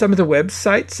 Some of the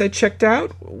websites I checked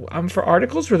out for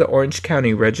articles were the Orange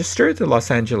County Register, the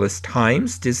Los Angeles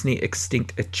Times, Disney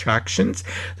Extinct Attractions,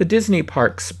 the Disney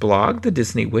Parks blog, the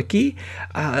Disney Wiki,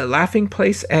 Laughing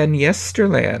Place, and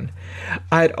Yesterland.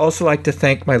 I'd also like to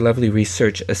thank my lovely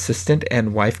research assistant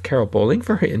and wife, Carol Bowling,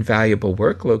 for her invaluable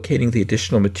work locating the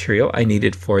additional material I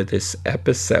needed for this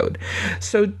episode.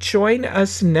 So join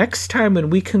us next time when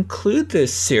we conclude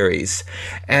this series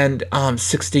and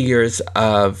 60 years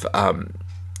of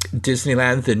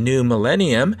Disneyland, the New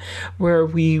Millennium, where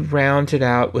we rounded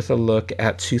out with a look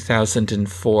at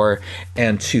 2004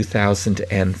 and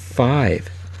 2005.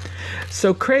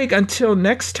 So, Craig, until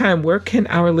next time, where can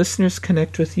our listeners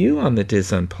connect with you on the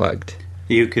Diz Unplugged?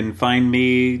 You can find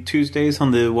me Tuesdays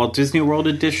on the Walt Disney World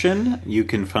edition. You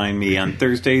can find me on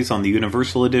Thursdays on the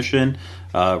Universal edition.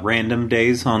 Random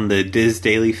days on the Diz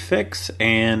Daily Fix.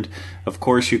 And, of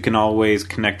course, you can always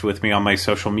connect with me on my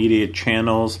social media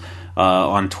channels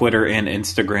on Twitter and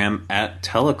Instagram at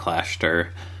Teleclaster.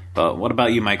 But what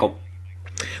about you, Michael?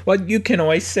 Well, you can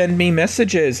always send me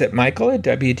messages at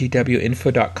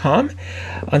michael@wdwinfo.com.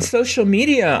 On social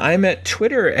media, I'm at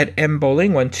Twitter at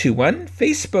mbowling121.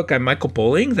 Facebook, I'm Michael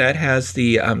Bowling. That has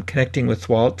the Connecting with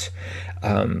Walt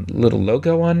little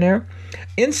logo on there.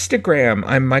 Instagram,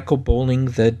 I'm Michael Bowling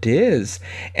the Diz.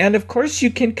 And of course, you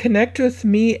can connect with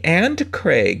me and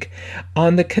Craig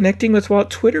on the Connecting with Walt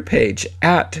Twitter page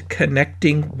at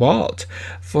Connecting Walt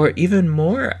for even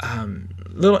more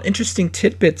little interesting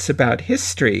tidbits about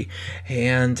history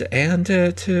and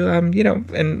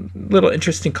little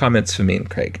interesting comments from me and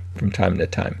Craig from time to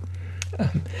time.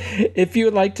 If you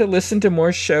would like to listen to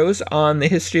more shows on the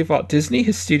history of Walt Disney,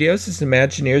 his studios, his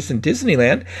Imagineers, and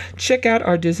Disneyland, check out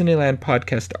our Disneyland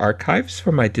podcast archives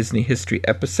for my Disney history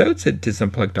episodes at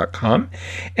disunplug.com,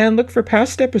 and look for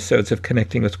past episodes of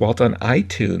Connecting with Walt on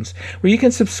iTunes, where you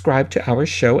can subscribe to our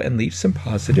show and leave some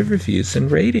positive reviews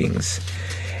and ratings.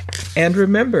 And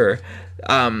remember,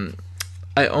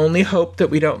 I only hope that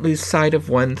we don't lose sight of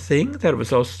one thing, that it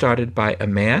was all started by a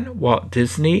man, Walt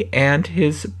Disney, and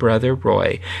his brother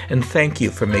Roy. And thank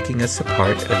you for making us a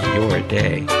part of your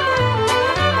day.